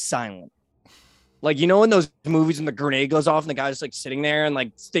stadium went silent. Like, you know, in those movies when the grenade goes off and the guy's just like sitting there and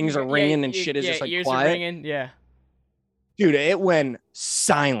like things are ringing and shit is just like quiet. Ringing. Yeah. Dude, it went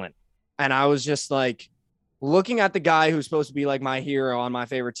silent. And I was just like looking at the guy who's supposed to be like my hero on my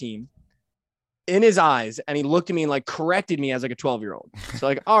favorite team in his eyes. And he looked at me and like corrected me as like a 12-year-old. So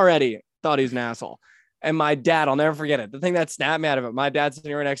like already thought he was an asshole. And my dad, I'll never forget it. The thing that snapped me out of it, my dad's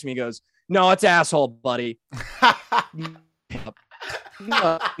sitting right next to me, goes, no, it's asshole, buddy.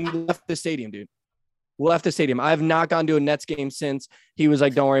 Left the stadium, dude. Left the stadium. I have not gone to a Nets game since. He was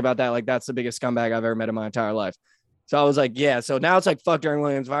like, don't worry about that. Like, that's the biggest scumbag I've ever met in my entire life. So I was like, yeah. So now it's like, fuck Darren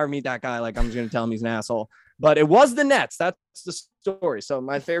Williams. If I ever meet that guy, like, I'm just going to tell him he's an asshole. But it was the Nets. That's the story. So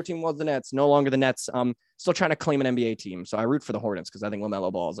my favorite team was the Nets. No longer the Nets. Still trying to claim an NBA team. So I root for the Hornets because I think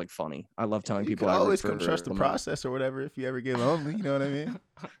LaMelo Ball is like funny. I love telling people. You always come trust the process or whatever if you ever get lonely. You know what I mean?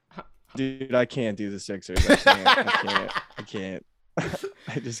 Dude, I can't do the Sixers. I can't.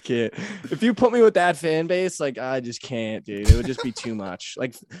 I just can't. If you put me with that fan base, like I just can't, dude. It would just be too much.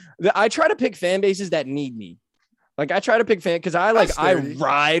 Like I try to pick fan bases that need me. Like I try to pick because I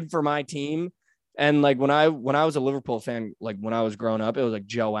ride for my team. And like when I was a Liverpool fan, like when I was growing up, it was like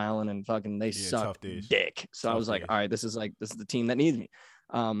Joe Allen and fucking they sucked dick. So I was like, all right, this is the team that needs me.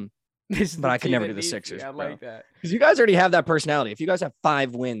 But I could never do the Sixers. I like that. Because you guys already have that personality. If you guys have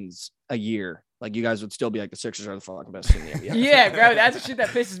 5 wins a year, like you guys would still be like the Sixers are the fucking best team in the NBA. Yeah, bro, that's the shit that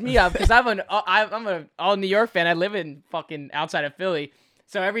pisses me off because I'm an all New York fan. I live in fucking outside of Philly,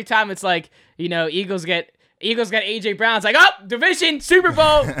 so every time it's like, you know, Eagles get AJ Brown. It's like, oh, division Super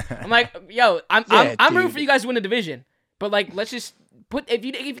Bowl. I'm like, yo, I'm rooting for you guys to win the division, but like let's just if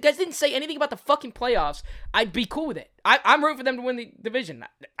you guys didn't say anything about the fucking playoffs, I'd be cool with it. I'm rooting for them to win the division.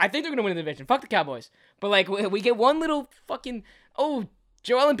 I think they're gonna win the division. Fuck the Cowboys. But like we get one little fucking Joel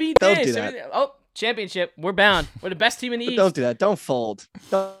Embiid Don't this. do that. Championship. We're bound. We're the best team in the East. Don't do that. Don't fold.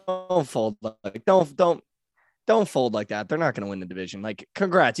 Don't fold. Like don't fold like that. They're not going to win the division. Like,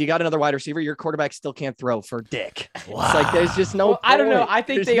 congrats. You got another wide receiver. Your quarterback still can't throw for dick. Wow. It's like, there's just no point. I don't know. I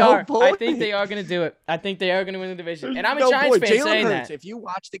think there's they no are. point. I think they are going to do it. I think they are going to win the division. And I'm a Giants fan Jalen saying Hurts, that. if you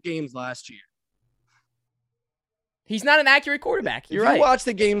watch the games last year. He's not an accurate quarterback. You're if right. you watch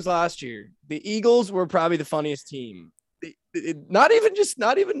the games last year, the Eagles were probably the funniest team. Not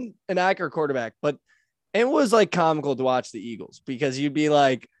even an accurate quarterback, but it was like comical to watch the Eagles because you'd be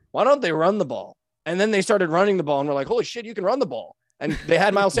like, why don't they run the ball? And then they started running the ball and we're like, holy shit, you can run the ball. And they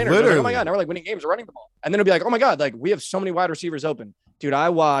had Miles Sanders. Like, oh my God, now we're like winning games, we're running the ball. And then it'd be like, oh my God, like we have so many wide receivers open. Dude, I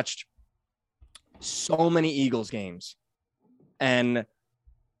watched so many Eagles games. And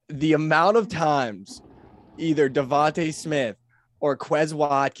the amount of times either Devontae Smith or Quez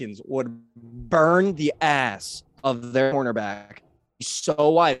Watkins would burn the ass of their cornerback so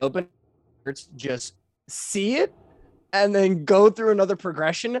wide open, it's just see it and then go through another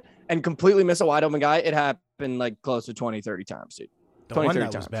progression and completely miss a wide open guy. It happened like close to 20, 30 times, dude. The one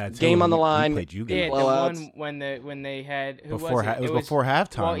that was bad. Game on the line. Yeah, the one when they had who was it? It was before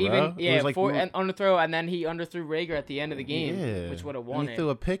halftime. Well, even bro. It was like underthrow, and then he underthrew Rager at the end of the game, which would have won. He threw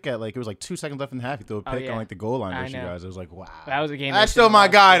a pick at it was like 2 seconds left in the half. He threw a pick on like the goal line versus you guys. It was like, wow. That was a game. That's still my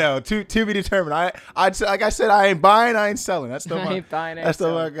guy though. To be determined. I'd like I said, I ain't buying, I ain't selling. That's still my. That's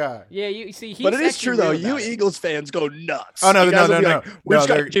still my guy. Yeah, you see, but it is true though. You Eagles fans go nuts. Oh no. We're just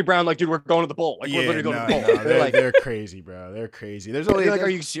got Jay Brown. Like, dude, we're going to the bowl. Like, we're literally going to the bowl. They're crazy, bro. They're crazy. There's only like, are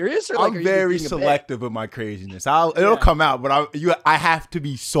you serious? Or like, I'm very selective with my craziness. It'll come out, but I have to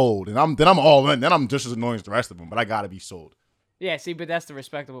be sold, and I'm all in. Then I'm just as annoying as the rest of them, but I gotta be sold. Yeah, see, but that's the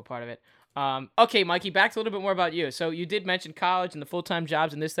respectable part of it. Okay, Mikey, back to a little bit more about you. So you did mention college and the full-time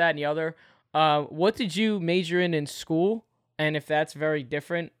jobs and this, that, and the other. What did you major in school? And if that's very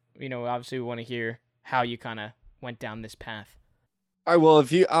different, obviously we want to hear how you kind of went down this path. All right, well,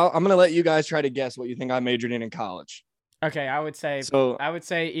 I'm gonna let you guys try to guess what you think I majored in college. Okay, I would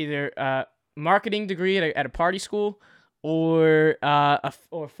say either marketing degree at a party school or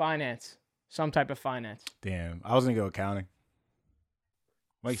finance, some type of finance. Damn, I was gonna go accounting.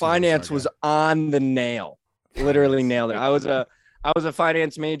 Finance was on the nail, literally nailed it. I was a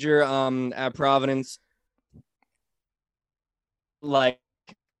finance major at Providence. Like,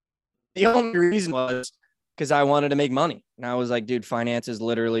 the only reason was because I wanted to make money, and I was like, dude, finance is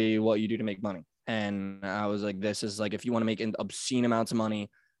literally what you do to make money. And I was like, this is like, if you want to make obscene amounts of money,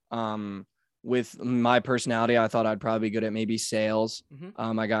 with my personality, I thought I'd probably be good at maybe sales.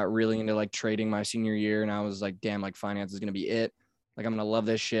 Mm-hmm. I got really into like trading my senior year, and I was like, damn, like finance is going to be it. Like, I'm going to love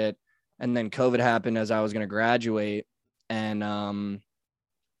this shit. And then COVID happened as I was going to graduate, and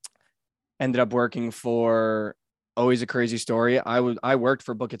ended up working for, always a crazy story. I worked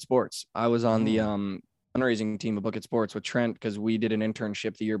for Book It Sports. I was on the fundraising team of Book It Sports with Trent, because we did an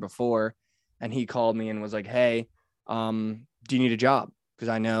internship the year before. And he called me and was like, hey, do you need a job? Because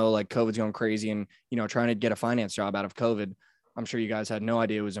I know like COVID's going crazy, and, trying to get a finance job out of COVID, I'm sure you guys had no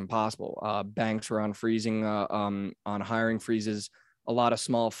idea it was impossible. Banks were on freezing, on hiring freezes. A lot of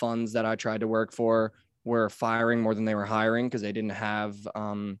small funds that I tried to work for were firing more than they were hiring, because they didn't have,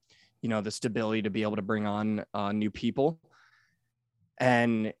 the stability to be able to bring on new people.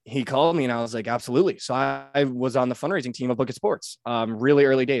 And he called me and I was like, absolutely. So I was on the fundraising team of Book It Sports, really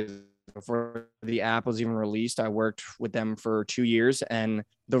early days. Before the app was even released, I worked with them for 2 years. And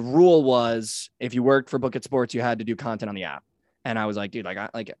the rule was, if you worked for Book It Sports, you had to do content on the app. And I was like, dude,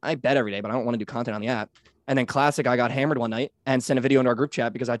 I bet every day, but I don't want to do content on the app. And then classic, I got hammered one night and sent a video into our group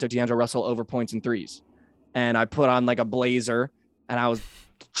chat because I took D'Angelo Russell over points and threes. And I put on like a blazer and I was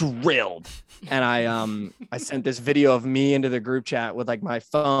drilled. And I sent this video of me into the group chat with like my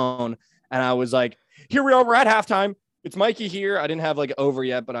phone. And I was like, here we are, we're at halftime. It's Mikey here. I didn't have like over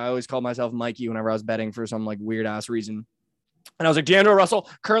yet, but I always called myself Mikey whenever I was betting for some like weird ass reason. And I was like, D'Angelo Russell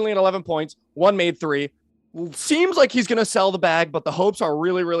currently at 11 points, 1 made 3. Seems like he's going to sell the bag, but the hopes are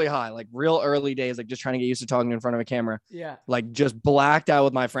really, really high. Like real early days, like just trying to get used to talking in front of a camera. Yeah. Like just blacked out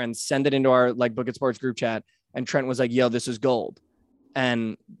with my friends, send it into our like Book It Sports group chat. And Trent was like, yo, this is gold.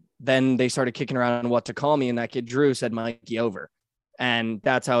 And then they started kicking around what to call me. And that kid, Drew, said Mikey Over. And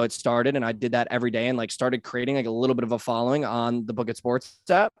that's how it started. And I did that every day and like started creating like a little bit of a following on the Book It Sports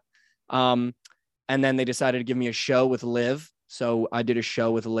app. And then they decided to give me a show with Liv. So I did a show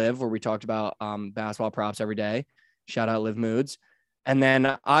with Liv where we talked about basketball props every day. Shout out Liv Moods. And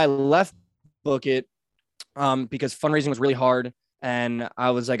then I left Book It because fundraising was really hard. And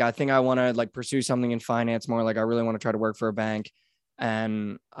I was like, I think I want to like pursue something in finance more. Like I really want to try to work for a bank.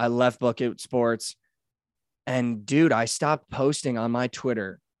 And I left Book It Sports. And dude, I stopped posting on my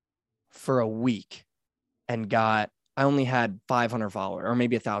Twitter for a week and I only had 500 followers or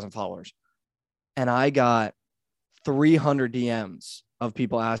maybe 1,000 followers. And I got 300 DMs of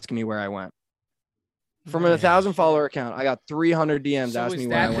people asking me where I went. From a 1,000 follower account, I got 300 DMs asking me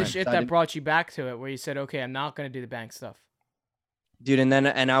where I went. So is that the shit that brought you back to it, where you said, okay, I'm not going to do the bank stuff? Dude,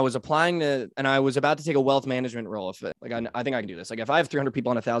 and I was applying and I was about to take a wealth management role. If it, like, I think I can do this. Like, if I have 300 people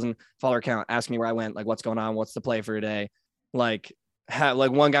on a 1,000 follower account asking me where I went, like, what's going on, what's the play for today, like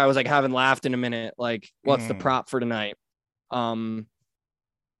one guy was like, haven't laughed in a minute, like, what's the prop for tonight?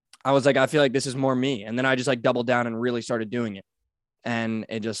 I was like, I feel like this is more me. And then I just like doubled down and really started doing it. And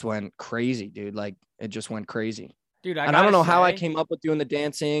it just went crazy, dude. Like it just went crazy. Dude, I don't know how I came up with doing the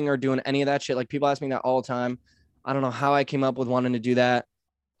dancing or doing any of that shit. Like people ask me that all the time. I don't know how I came up with wanting to do that.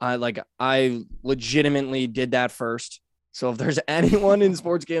 I legitimately did that first. So if there's anyone in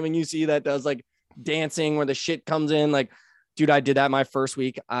sports gambling you see that does like dancing where the shit comes in, like, dude, I did that my first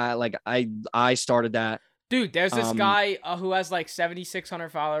week. I started that. Dude, there's this guy who has like 7,600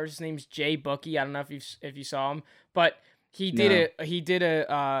 followers. His name's Jay Bookie. I don't know if you saw him, but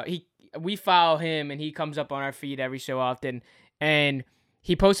we follow him and he comes up on our feed every so often. And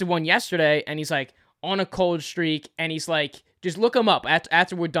he posted one yesterday and he's like on a cold streak and he's like, just look him up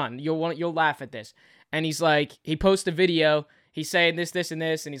after we're done. You'll laugh at this. And he's like, he posted a video. He's saying this, and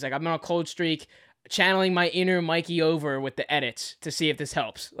this, and he's like, I'm on a cold streak, channeling my inner Mikey Over with the edits to see if this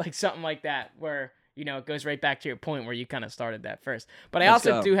helps, like something like that, where. You know, it goes right back to your point where you kind of started that first. But I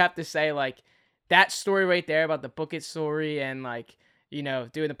also do have to say, like, that story right there about the Book It story and, like, you know,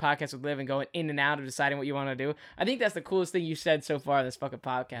 doing the podcast with Liv and going in and out of deciding what you want to do. I think that's the coolest thing you said so far in this fucking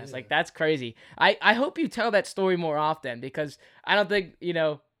podcast. Yeah. Like, that's crazy. I hope you tell that story more often because I don't think, you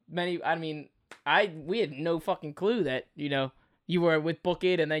know, we had no fucking clue that, you know, you were with Book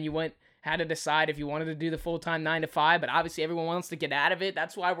It and then you had to decide if you wanted to do the full-time 9 to 5, but obviously everyone wants to get out of it.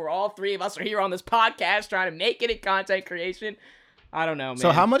 That's why we're all three of us are here on this podcast trying to make it in content creation. I don't know, man.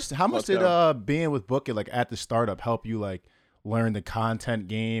 So how much did being with Book It, like at the startup, help you like learn the content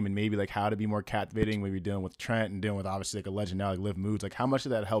game and maybe like how to be more captivating when you're dealing with Trent and dealing with obviously like a legend now like Liv Moods? Like how much did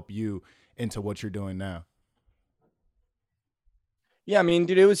that help you into what you're doing now? Yeah, I mean,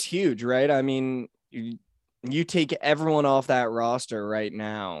 dude, it was huge, right? I mean, you take everyone off that roster right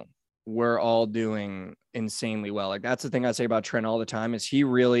now, we're all doing insanely well. Like that's the thing I say about Trent all the time is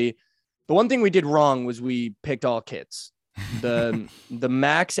the one thing we did wrong was we picked all kids. The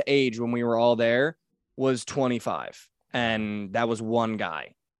max age when we were all there was 25 and that was one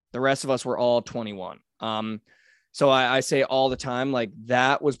guy. The rest of us were all 21. So I say all the time, like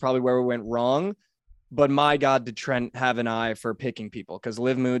that was probably where we went wrong, but my God, did Trent have an eye for picking people? Cause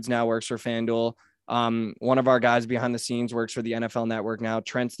Liv Moods now works for FanDuel. One of our guys behind the scenes works for the NFL Network now.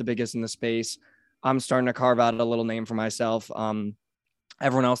 Trent's the biggest in the space. I'm starting to carve out a little name for myself.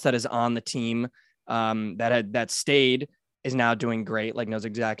 Everyone else that is on the team that stayed is now doing great, like knows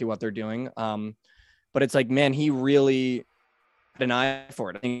exactly what they're doing. But it's like, man, he really had an eye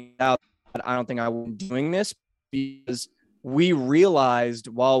for it. I don't think I was doing this because we realized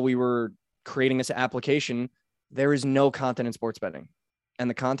while we were creating this application, there is no content in sports betting. And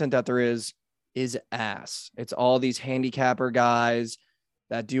the content that there is ass. It's all these handicapper guys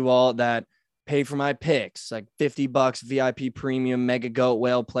that do all that, pay for my picks, like $50 VIP premium mega goat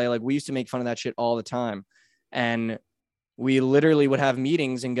whale play. Like we used to make fun of that shit all the time. And we literally would have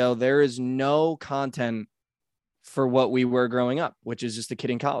meetings and go, there is no content for what we were growing up, which is just a kid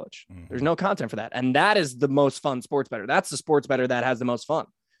in college. Mm-hmm. There's no content for that. And that is the most fun sports bettor. That's the sports bettor that has the most fun.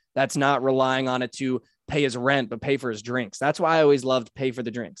 That's not relying on it to pay his rent, but pay for his drinks. That's why I always loved pay for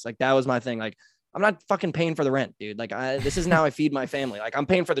the drinks. Like that was my thing. Like I'm not fucking paying for the rent, dude. Like this isn't how I feed my family. Like I'm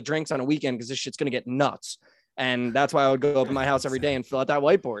paying for the drinks on a weekend because this shit's going to get nuts. And that's why I would go up in my house every day and fill out that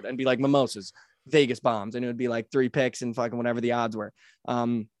whiteboard and be like mimosas, Vegas bombs. And it would be like 3 picks and fucking whatever the odds were.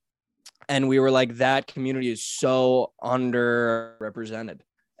 And we were like, that community is so underrepresented.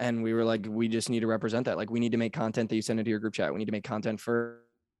 And we were like, we just need to represent that. Like we need to make content that you send into your group chat. We need to make content for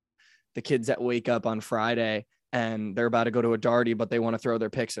the kids that wake up on Friday and they're about to go to a darty, but they want to throw their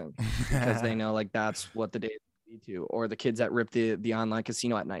picks in because they know like that's what the day lead to, or the kids that rip the online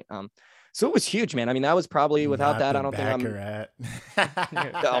casino at night. So it was huge, man. I mean, that was probably without that, I don't think I'm.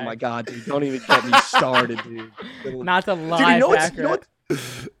 Oh my God, dude! Don't even get me started, dude. Not the live. Dude, you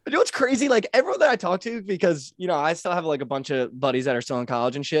know what's crazy? Like everyone that I talk to, because I still have like a bunch of buddies that are still in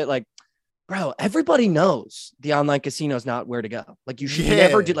college and shit. Like bro, everybody knows the online casino is not where to go. Like you should Yeah.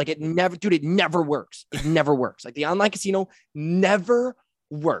 never do, like it never, dude, it never works. It never works. Like the online casino never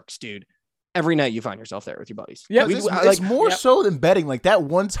works, dude. Every night you find yourself there with your buddies. Yeah, it's more so than betting. Like that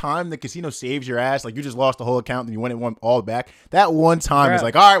one time the casino saves your ass, like you just lost the whole account and you went and won all back. That one time is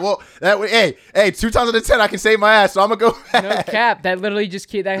like, all right, well, hey, 2 times out of 10 I can save my ass, so I'm gonna go back. No cap. That literally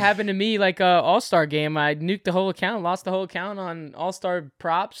that happened to me like All-Star game. I nuked the whole account, lost the whole account on All-Star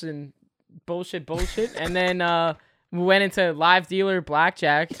props and bullshit, and then we went into live dealer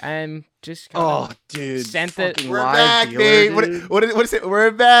blackjack and just dude, sent it. We're back, babe. What is it? We're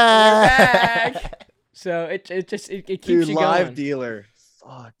back. So it keeps dude, you live going. dealer.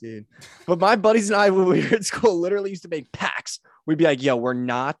 Fuck, dude. But my buddies and I, when we were at school, literally used to make pacts. We'd be like, yo, we're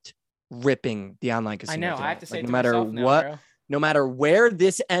not ripping the online casino. I know. tonight. I have to say like, it no to matter myself now, what, bro. no matter where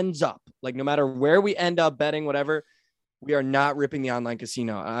this ends up, like no matter where we end up betting, whatever, we are not ripping the online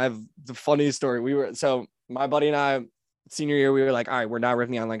casino. I have the funniest story. So my buddy and I, senior year, we were like, all right, we're not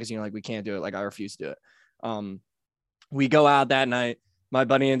ripping the online casino. Like we can't do it. Like I refuse to do it. We go out that night. My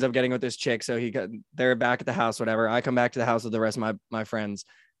buddy ends up getting with this chick. So they're back at the house, whatever. I come back to the house with the rest of my friends,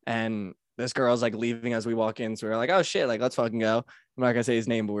 and this girl's like leaving as we walk in. So we're like, oh shit, like let's fucking go. I'm not gonna say his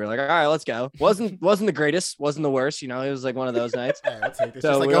name, but we were like, all right, let's go. Wasn't the greatest, wasn't the worst, you know, it was like one of those nights. Yeah, let's take this. So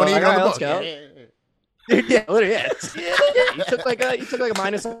Just like we going were even like, on the all right, book. let's go. Yeah, literally, yeah. You took like a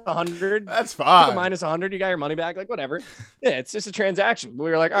minus 100. That's Took fine. a minus 100. You got your money back, like whatever. Yeah, it's just a transaction. We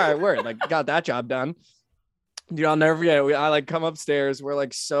were like, all right, word, like got that job done. Dude, I'll never forget it. I like come upstairs. We're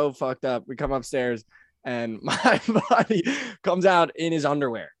like so fucked up. We come upstairs and my buddy comes out in his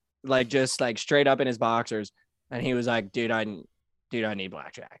underwear, like just like straight up in his boxers. And he was like, dude, I need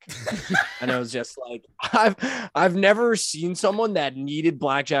blackjack. And it was just like, I've never seen someone that needed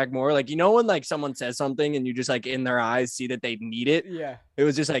blackjack more. Like, you know, when like someone says something and you just like in their eyes see that they need it. Yeah. It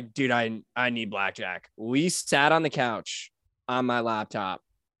was just like, dude, I need blackjack. We sat on the couch on my laptop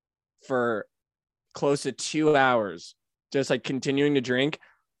for close to 2 hours, just like continuing to drink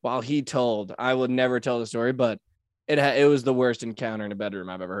while he told. I would never tell the story, but it was the worst encounter in a bedroom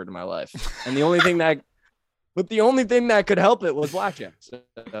I've ever heard in my life. And the only thing that could help it was blackjack. So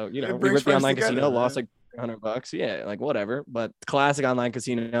you know, we ripped the online casino, lost like $100. Yeah, like whatever. But classic online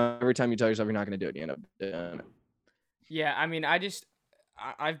casino. Every time you tell yourself you're not going to do it, you end up doing it. Yeah, I mean,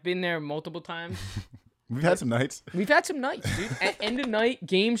 I've been there multiple times. We've had some nights. We've had some nights, dude. At end of night,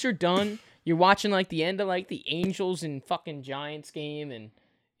 games are done. You're watching like the end of like the Angels and fucking Giants game, and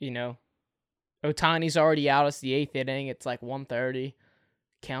you know, Ohtani's already out. It's the 8th inning. It's like 1:30.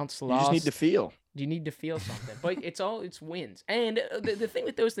 Counts lost. You just need to feel. You need to feel something, but it's wins. And the thing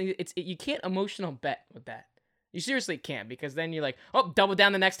with those things, you can't emotional bet with that. You seriously can't, because then you're like, oh, double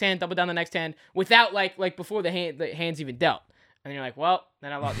down the next hand, without like before the hand's even dealt, and you're like, well,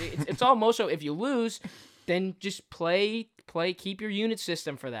 then I lost. It's all emotional. If you lose, then just play. Keep your unit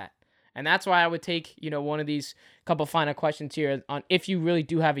system for that. And that's why I would take, you know, one of these couple final questions here on if you really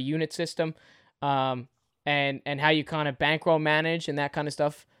do have a unit system, and how you kind of bankroll manage and that kind of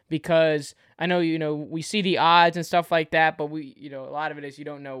stuff. Because I know, you know, we see the odds and stuff like that, but a lot of it is you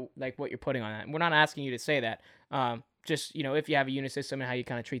don't know like what you're putting on that. And we're not asking you to say that. Just, you know, if you have a unit system and how you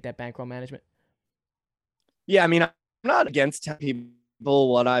kind of treat that bankroll management. Yeah, I mean, I'm not against telling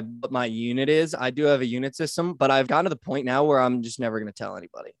people what my unit is. I do have a unit system, but I've gotten to the point now where I'm just never going to tell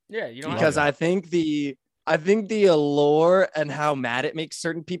anybody. Yeah, you don't because I think the allure and how mad it makes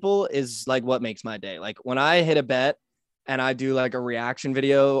certain people is like what makes my day. Like when I hit a bet and I do like a reaction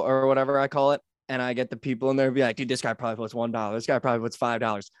video or whatever I call it, and I get the people in there be like, dude, this guy probably puts $1. This guy probably puts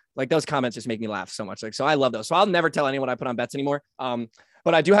 $5. Like those comments just make me laugh so much. Like, so I love those. So I'll never tell anyone I put on bets anymore.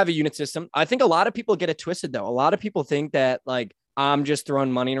 But I do have a unit system. I think a lot of people get it twisted though. A lot of people think that like I'm just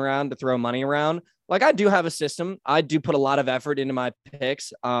throwing money around to throw money around. Like I do have a system. I do put a lot of effort into my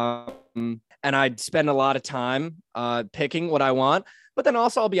picks. And I spend a lot of time picking what I want. But then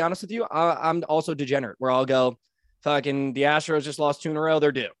also, I'll be honest with you, I'm also degenerate where I'll go, fucking the Astros just lost 2 in a row.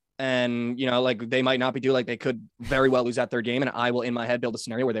 They're due. And, you know, like they might not be due. Like they could very well lose that third game. And I will in my head build a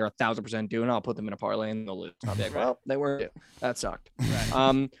scenario where they're 1,000% due, and I'll put them in a parlay and they'll lose. I'll be like, well, they weren't due. That sucked.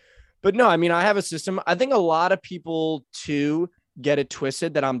 Right. But no, I mean, I have a system. I think a lot of people too get it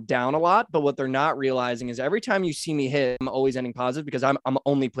twisted that I'm down a lot, but what they're not realizing is every time you see me hit, I'm always ending positive because I'm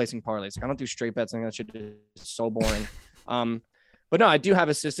only placing parlays. Like I don't do straight bets, and that shit is so boring. But no, I do have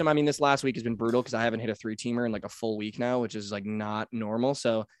a system. I mean, this last week has been brutal because I haven't hit a 3-teamer in like a full week now, which is like not normal.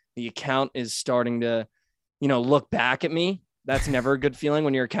 So the account is starting to, you know, look back at me. That's never a good feeling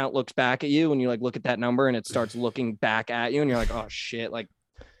when your account looks back at you, when you like look at that number and it starts looking back at you and you're like, oh shit, like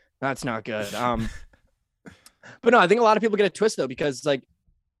that's not good. But no, I think a lot of people get it twisted though, because like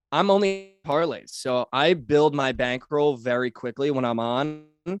I'm only parlays. So I build my bankroll very quickly when I'm on.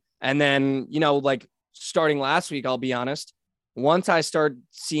 And then, like starting last week, I'll be honest, once I start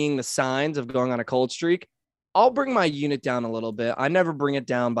seeing the signs of going on a cold streak, I'll bring my unit down a little bit. I never bring it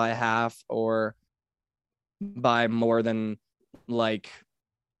down by half or by more than like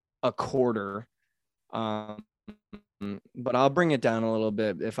a quarter. But I'll bring it down a little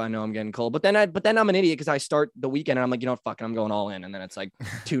bit if I know I'm getting cold. But then I'm an idiot because I start the weekend and I'm like, fuck it, I'm going all in. And then it's like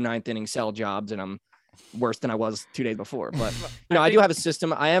 2 ninth inning sell jobs and I'm worse than I was 2 days before. But I do have a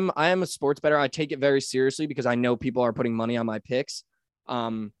system. I am a sports bettor. I take it very seriously because I know people are putting money on my picks.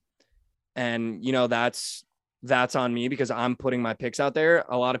 And that's on me because I'm putting my picks out there.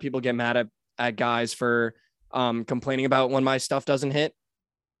 A lot of people get mad at guys for complaining about when my stuff doesn't hit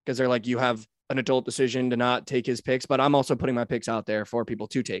because they're like, you have an adult decision to not take his picks, but I'm also putting my picks out there for people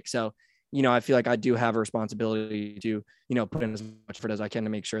to take. So, I feel like I do have a responsibility to, put in as much effort as I can to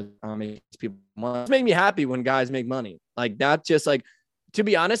make sure that makes people money. It's made me happy when guys make money. Like that's just like, to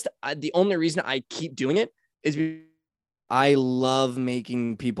be honest, the only reason I keep doing it is because I love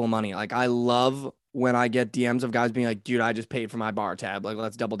making people money. Like I love when I get DMs of guys being like, dude, I just paid for my bar tab. Like,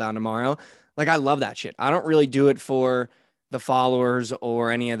 let's double down tomorrow. Like, I love that shit. I don't really do it for the followers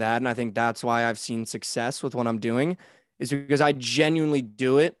or any of that. And I think that's why I've seen success with what I'm doing is because I genuinely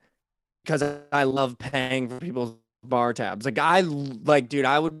do it because I love paying for people's bar tabs. Dude,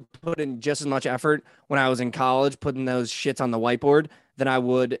 I would put in just as much effort when I was in college, putting those shits on the whiteboard than I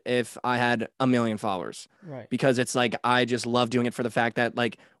would if I had 1 million followers. Right. Because it's like, I just love doing it for the fact that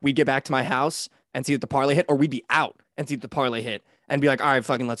like we'd get back to my house and see if the parlay hit, or we'd be out and see if the parlay hit and be like, all right,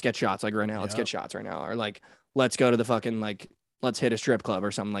 fucking let's get shots like right now. Let's get shots right now. Or like, let's go to the fucking like, let's hit a strip club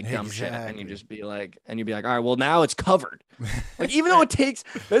or something like dumb shit. And you'd be like, all right, well now it's covered. Like, even though this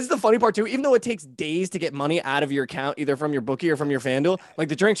is the funny part too, even though it takes days to get money out of your account, either from your bookie or from your FanDuel, like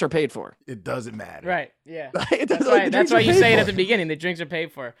the drinks are paid for. It doesn't matter. Right. Yeah. That's why you say it at the beginning. The drinks are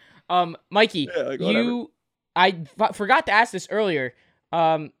paid for. Mikey, I forgot to ask this earlier.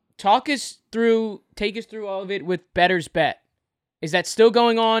 Take us through all of it with Bettor's Bet. Is that still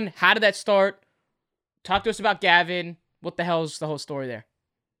going on? How did that start? Talk to us about Gavin. What the hell's the whole story there?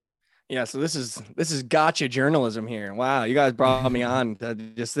 Yeah, so this is gotcha journalism here. Wow, you guys brought me on.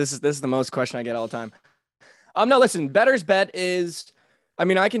 This is the most question I get all the time. No, listen, Bettor's Bet is,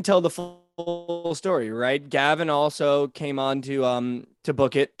 I can tell the full story, right? Gavin also came on to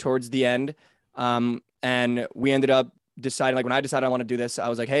book it towards the end. And we ended up deciding, like when I decided I want to do this, I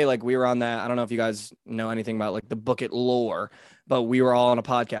was like, hey, like we were on that. I don't know if you guys know anything about like the book it lore, but we were all on a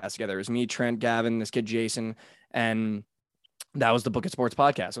podcast together. It was me, Trent, Gavin, this kid, Jason, and that was the Book It Sports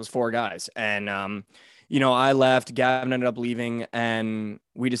podcast. It was 4 guys. And, I left, Gavin ended up leaving, and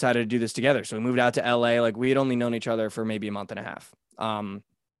we decided to do this together. So we moved out to LA. Like we had only known each other for maybe a month and a half.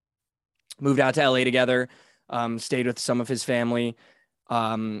 Moved out to LA together, stayed with some of his family,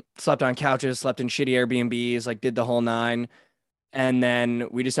 slept on couches, slept in shitty Airbnbs, like did the whole 9. And then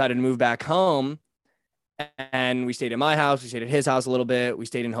we decided to move back home, and we stayed at my house. We stayed at his house a little bit. We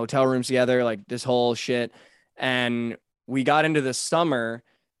stayed in hotel rooms together, like this whole shit. And we got into the summer,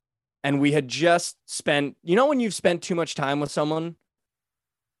 and we had just spent, when you've spent too much time with someone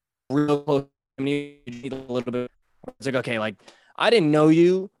real close, you need a little bit. It's like, okay, like I didn't know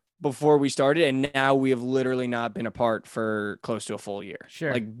you before we started, and now we have literally not been apart for close to a full year.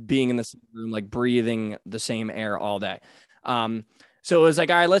 Sure. Like being in the same room, like breathing the same air all day. So it was like,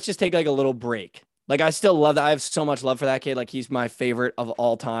 all right, let's just take like a little break. Like I still love that. I have so much love for that kid. Like he's my favorite of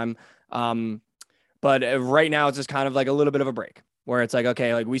all time. But right now it's just kind of like a little bit of a break where it's like,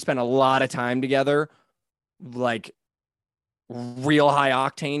 okay, like we spent a lot of time together, like real high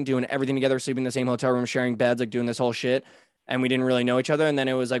octane, doing everything together, sleeping in the same hotel room, sharing beds, like doing this whole shit. And we didn't really know each other. And then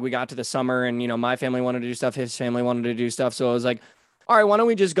it was like, we got to the summer and, my family wanted to do stuff. His family wanted to do stuff. So I was like, all right, why don't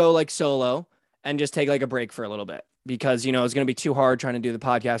we just go like solo and just take like a break for a little bit? Because, it's going to be too hard trying to do the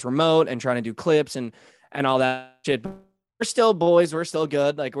podcast remote and trying to do clips and all that shit. But we're still boys. We're still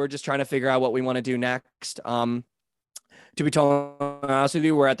good. Like we're just trying to figure out what we want to do next. To be totally honest with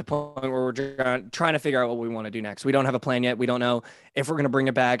you, we're at the point where we're trying to figure out what we want to do next. We don't have a plan yet. We don't know if we're going to bring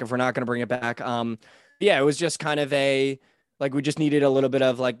it back, if we're not going to bring it back. Yeah, it was just kind of like we just needed a little bit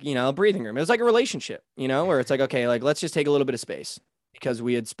of like, a breathing room. It was like a relationship, where it's like, okay, like let's just take a little bit of space because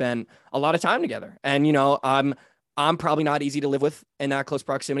we had spent a lot of time together. And, I'm probably not easy to live with in that close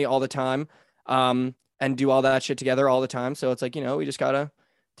proximity all the time. And do all that shit together all the time. So it's like, we just got to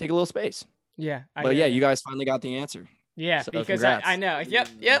take a little space. Yeah. But yeah, you guys finally got the answer. Yeah, so because I know. Yep.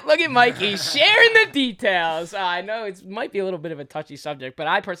 Look at Mikey sharing the details. I know it might be a little bit of a touchy subject, but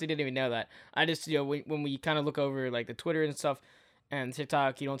I personally didn't even know that. I just, when we kind of look over like the Twitter and stuff, And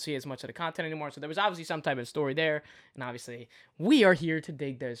TikTok, you don't see as much of the content anymore. So there was obviously some type of story there. And obviously, we are here to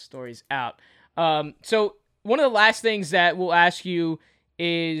dig those stories out. So one of the last things that we'll ask you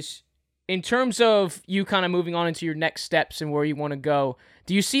is, in terms of you kind of moving on into your next steps and where you want to go,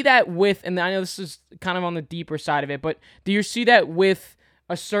 do you see that with, and I know this is kind of on the deeper side of it, but do you see that with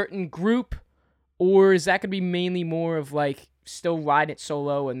a certain group, or is that going to be mainly more of like still riding it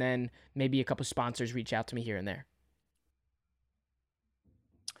solo and then maybe a couple sponsors reach out to me here and there?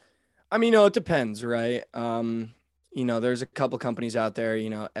 I mean, it depends, right? There's a couple companies out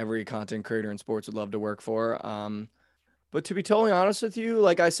there, every content creator in sports would love to work for. But to be totally honest with you,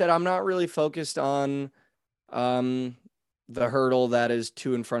 like I said, I'm not really focused on the hurdle that is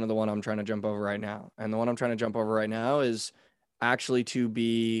two in front of the one I'm trying to jump over right now. And the one I'm trying to jump over right now is actually to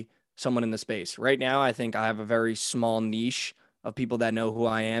be someone in the space. Right now, I think I have a very small niche of people that know who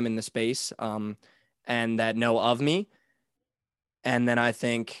I am in the space, and that know of me. And then I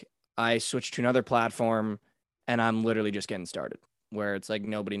think I switched to another platform and I'm literally just getting started, where it's like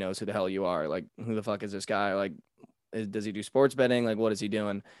nobody knows who the hell you are. Like, who the fuck is this guy? Like, does he do sports betting? Like, what is he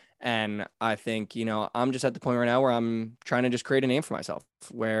doing? And I think, I'm just at the point right now where I'm trying to just create a name for myself,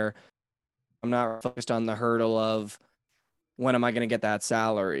 where I'm not focused on the hurdle of when am I going to get that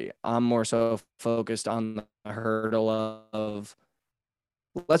salary. I'm more so focused on the hurdle of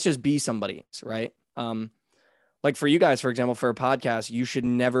let's just be somebody, right? Like for you guys, for example, for a podcast, you should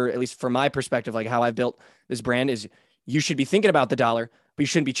never, at least from my perspective, like how I've built this brand is you should be thinking about the dollar, but you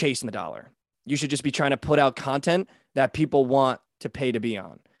shouldn't be chasing the dollar. You should just be trying to put out content that people want to pay to be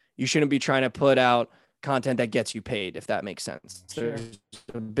on. You shouldn't be trying to put out content that gets you paid, if that makes sense. Sure. There's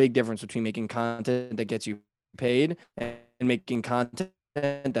a big difference between making content that gets you paid and making content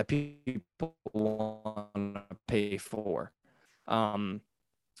that people want to pay for.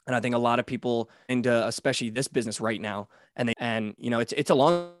 And I think a lot of people into especially this business right now, and it's a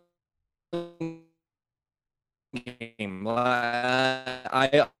long game.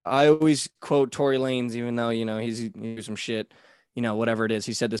 I always quote Tory Lanez, even though he's some shit, whatever it is.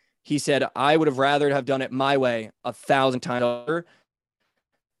 He said this. He said, "I would have rather have done it my way 1,000 times over.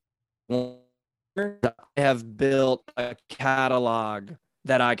 I have built a catalog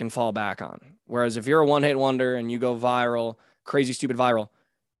that I can fall back on. Whereas if you're a one-hit wonder and you go viral, crazy stupid viral,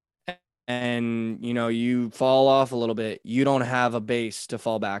 and you fall off a little bit, you don't have a base to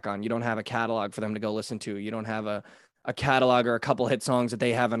fall back on. You don't have a catalog for them to go listen to. You don't have a catalog or a couple hit songs that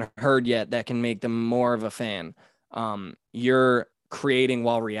they haven't heard yet that can make them more of a fan. You're creating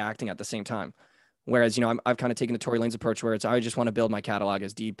while reacting at the same time. Whereas, I've kind of taken the Tory Lanez approach where it's, I just want to build my catalog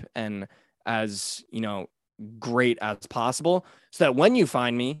as deep and as, great as possible, so that when you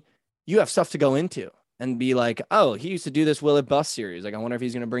find me, you have stuff to go into and be like, oh, he used to do this Will It Bust series. Like, I wonder if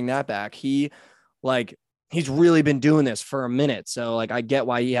he's going to bring that back. He's really been doing this for a minute. So like, I get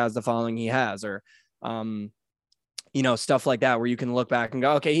why he has the following he has, or, stuff like that, where you can look back and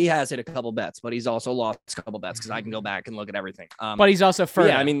go, okay, he has hit a couple bets, but he's also lost a couple bets, because I can go back and look at everything. But he's also further.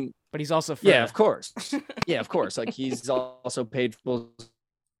 Yeah, but he's also further. Yeah, of course. Yeah, of course. Like, he's also paid for.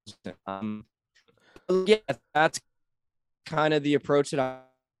 Yeah, that's kind of the approach that I've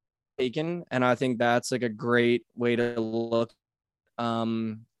taken, and I think that's like a great way to look.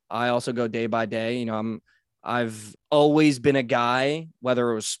 I also go day by day. I've always been a guy, whether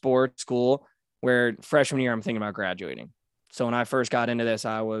it was sports, school, where freshman year I'm thinking about graduating. So when I first got into this,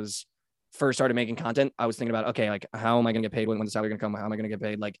 first started making content, I was thinking about, okay, like, how am I going to get paid? When's the salary going to come? How am I going to get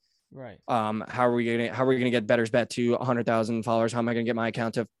paid? Like, right. How are we going to get Better's Bet to 100,000 followers? How am I going to get my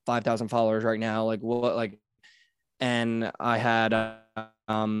account to 5,000 followers right now? Like, what, like, and I had,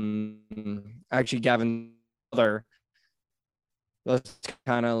 actually Gavin's mother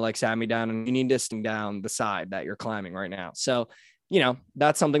kind of like sat me down, and you need to sting down the side that you're climbing right now. So,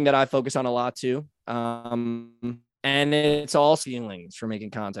 that's something that I focus on a lot too. And it's all ceilings for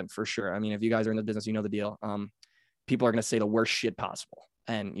making content, for sure. I mean, if you guys are in the business, you know the deal. People are going to say the worst shit possible,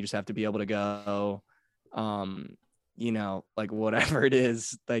 and you just have to be able to go, like, whatever it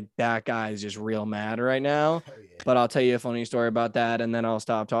is, like, that guy is just real mad right now. Oh, yeah. But I'll tell you a funny story about that, and then I'll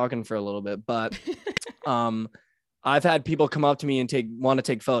stop talking for a little bit. But I've had people come up to me and want to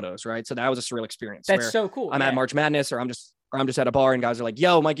take photos, right? So that was a surreal experience. That's so cool. I'm at March Madness, or I'm just at a bar, and guys are like,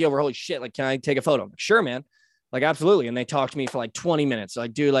 "Yo, Mikey Over, holy shit! Like, can I take a photo?" I'm like, "Sure, man." Like, absolutely. And they talk to me for like 20 minutes.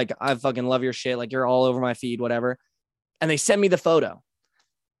 Like, dude, like, I fucking love your shit. Like, you're all over my feed, whatever. And they send me the photo.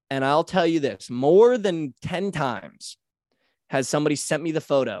 And I'll tell you this, more than 10 times has somebody sent me the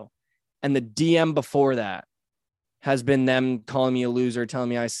photo, and the DM before that has been them calling me a loser, telling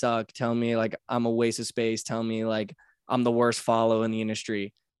me I suck, telling me like I'm a waste of space, telling me like I'm the worst follow in the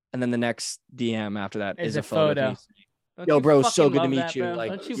industry. And then the next DM after that is a photo. Don't Yo, you bro, so fucking good to love meet that, you. bro? Like,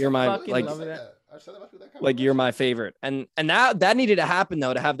 Don't you you're my fucking like, love that? like you're my favorite. And that needed to happen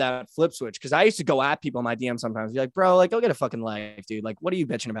though, to have that flip switch. Because I used to go at people in my DM sometimes, be like, bro, like, go get a fucking life, dude. Like, what are you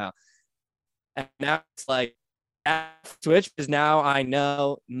bitching about? And now it's like that switch, because now I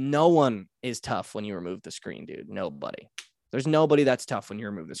know no one is tough when you remove the screen, dude. Nobody. There's nobody that's tough when you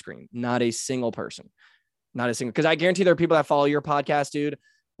remove the screen. Not a single person. Not a single. Because I guarantee there are people that follow your podcast, dude.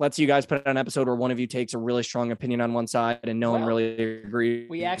 Let's you guys put out an episode where one of you takes a really strong opinion on one side and no one really agrees.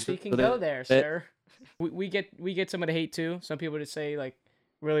 We actually can go there, sir. We get some of the hate too. Some people just say like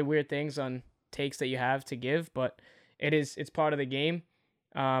really weird things on takes that you have to give, but it's part of the game.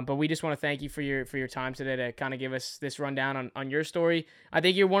 But we just want to thank you for your time today to kind of give us this rundown on your story. I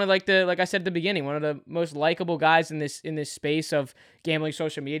think you're one of like I said at the beginning, one of the most likable guys in this space of gambling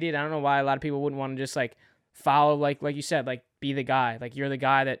social media. And I don't know why a lot of people wouldn't want to just like follow, like you said, like be the guy. Like you're the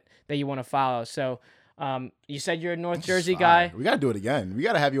guy that you want to follow. So you said you're a North Jersey guy. We gotta do it again. We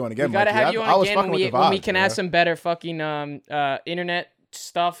gotta have you on again. We gotta Mikey. have you I on was again fucking with the when we vibes, can bro. add some better fucking internet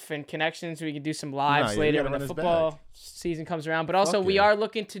stuff and connections. We can do some lives we later gotta when run the this football back. season comes around. But also Fuck we yeah. are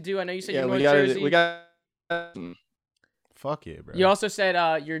looking to do. I know you said Yeah, you're North Jersey. we got. Fuck yeah, bro. You also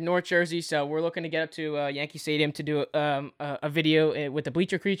said you're North Jersey, so we're looking to get up to Yankee Stadium to do a video with the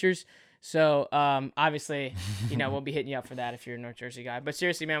Bleacher Creatures. So obviously, we'll be hitting you up for that if you're a North Jersey guy. But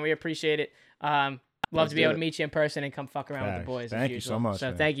seriously, man, we appreciate it. Love to be able to meet you in person and come fuck around with the boys. Thank as you usual. so much. So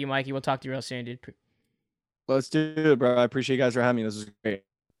man. thank you, Mikey. We'll talk to you real soon, dude. Let's do it, bro. I appreciate you guys for having me. This is great.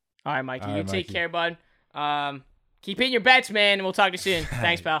 All right, Mikey. All You right, take Mikey. care, bud. Keep hitting your bets, man, and we'll talk to you soon.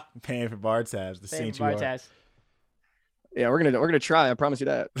 Thanks, pal. Paying for bar tabs. The Same Saints you are. Bartaz. Yeah, we're gonna try. I promise you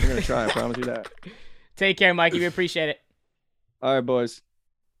that. We're gonna try. I promise you that. Take care, Mikey. We appreciate it. All right, boys.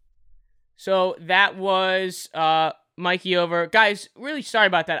 So that was Mikey Over. Guys, really sorry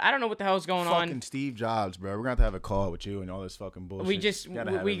about that. I don't know what the hell's going Fucking on. Steve Jobs, bro. We're gonna have to have a call with you and all this fucking bullshit. We just You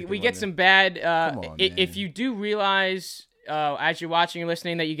gotta have we everything get on some bad. Come on, If man. you do realize as you're watching or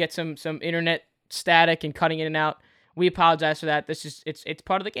listening that you get some internet static and cutting in and out, we apologize for that. This is it's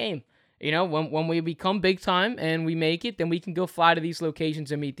part of the game. When we become big time and we make it, then we can go fly to these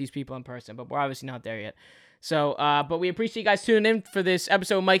locations and meet these people in person. But we're obviously not there yet. So, but we appreciate you guys tuning in for this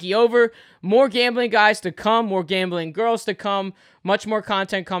episode of Mikey Over. More gambling guys to come, more gambling girls to come, much more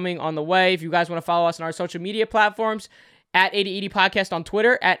content coming on the way. If you guys want to follow us on our social media platforms, at 8080 Podcast on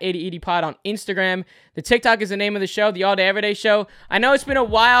Twitter, at 8080 Pod on Instagram. The TikTok is the name of the show, the All Day Everyday Show. I know it's been a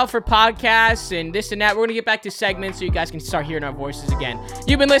while for podcasts and this and that. We're going to get back to segments so you guys can start hearing our voices again.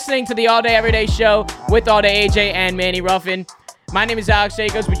 You've been listening to the All Day Everyday Show with All Day AJ and Manny Ruffin. My name is Alex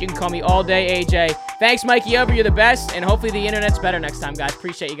Jacobs, but you can call me All Day AJ. Thanks, Mikey Over. You're the best, and hopefully the internet's better next time, guys.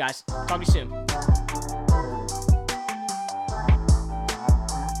 Appreciate you guys. Talk to you soon.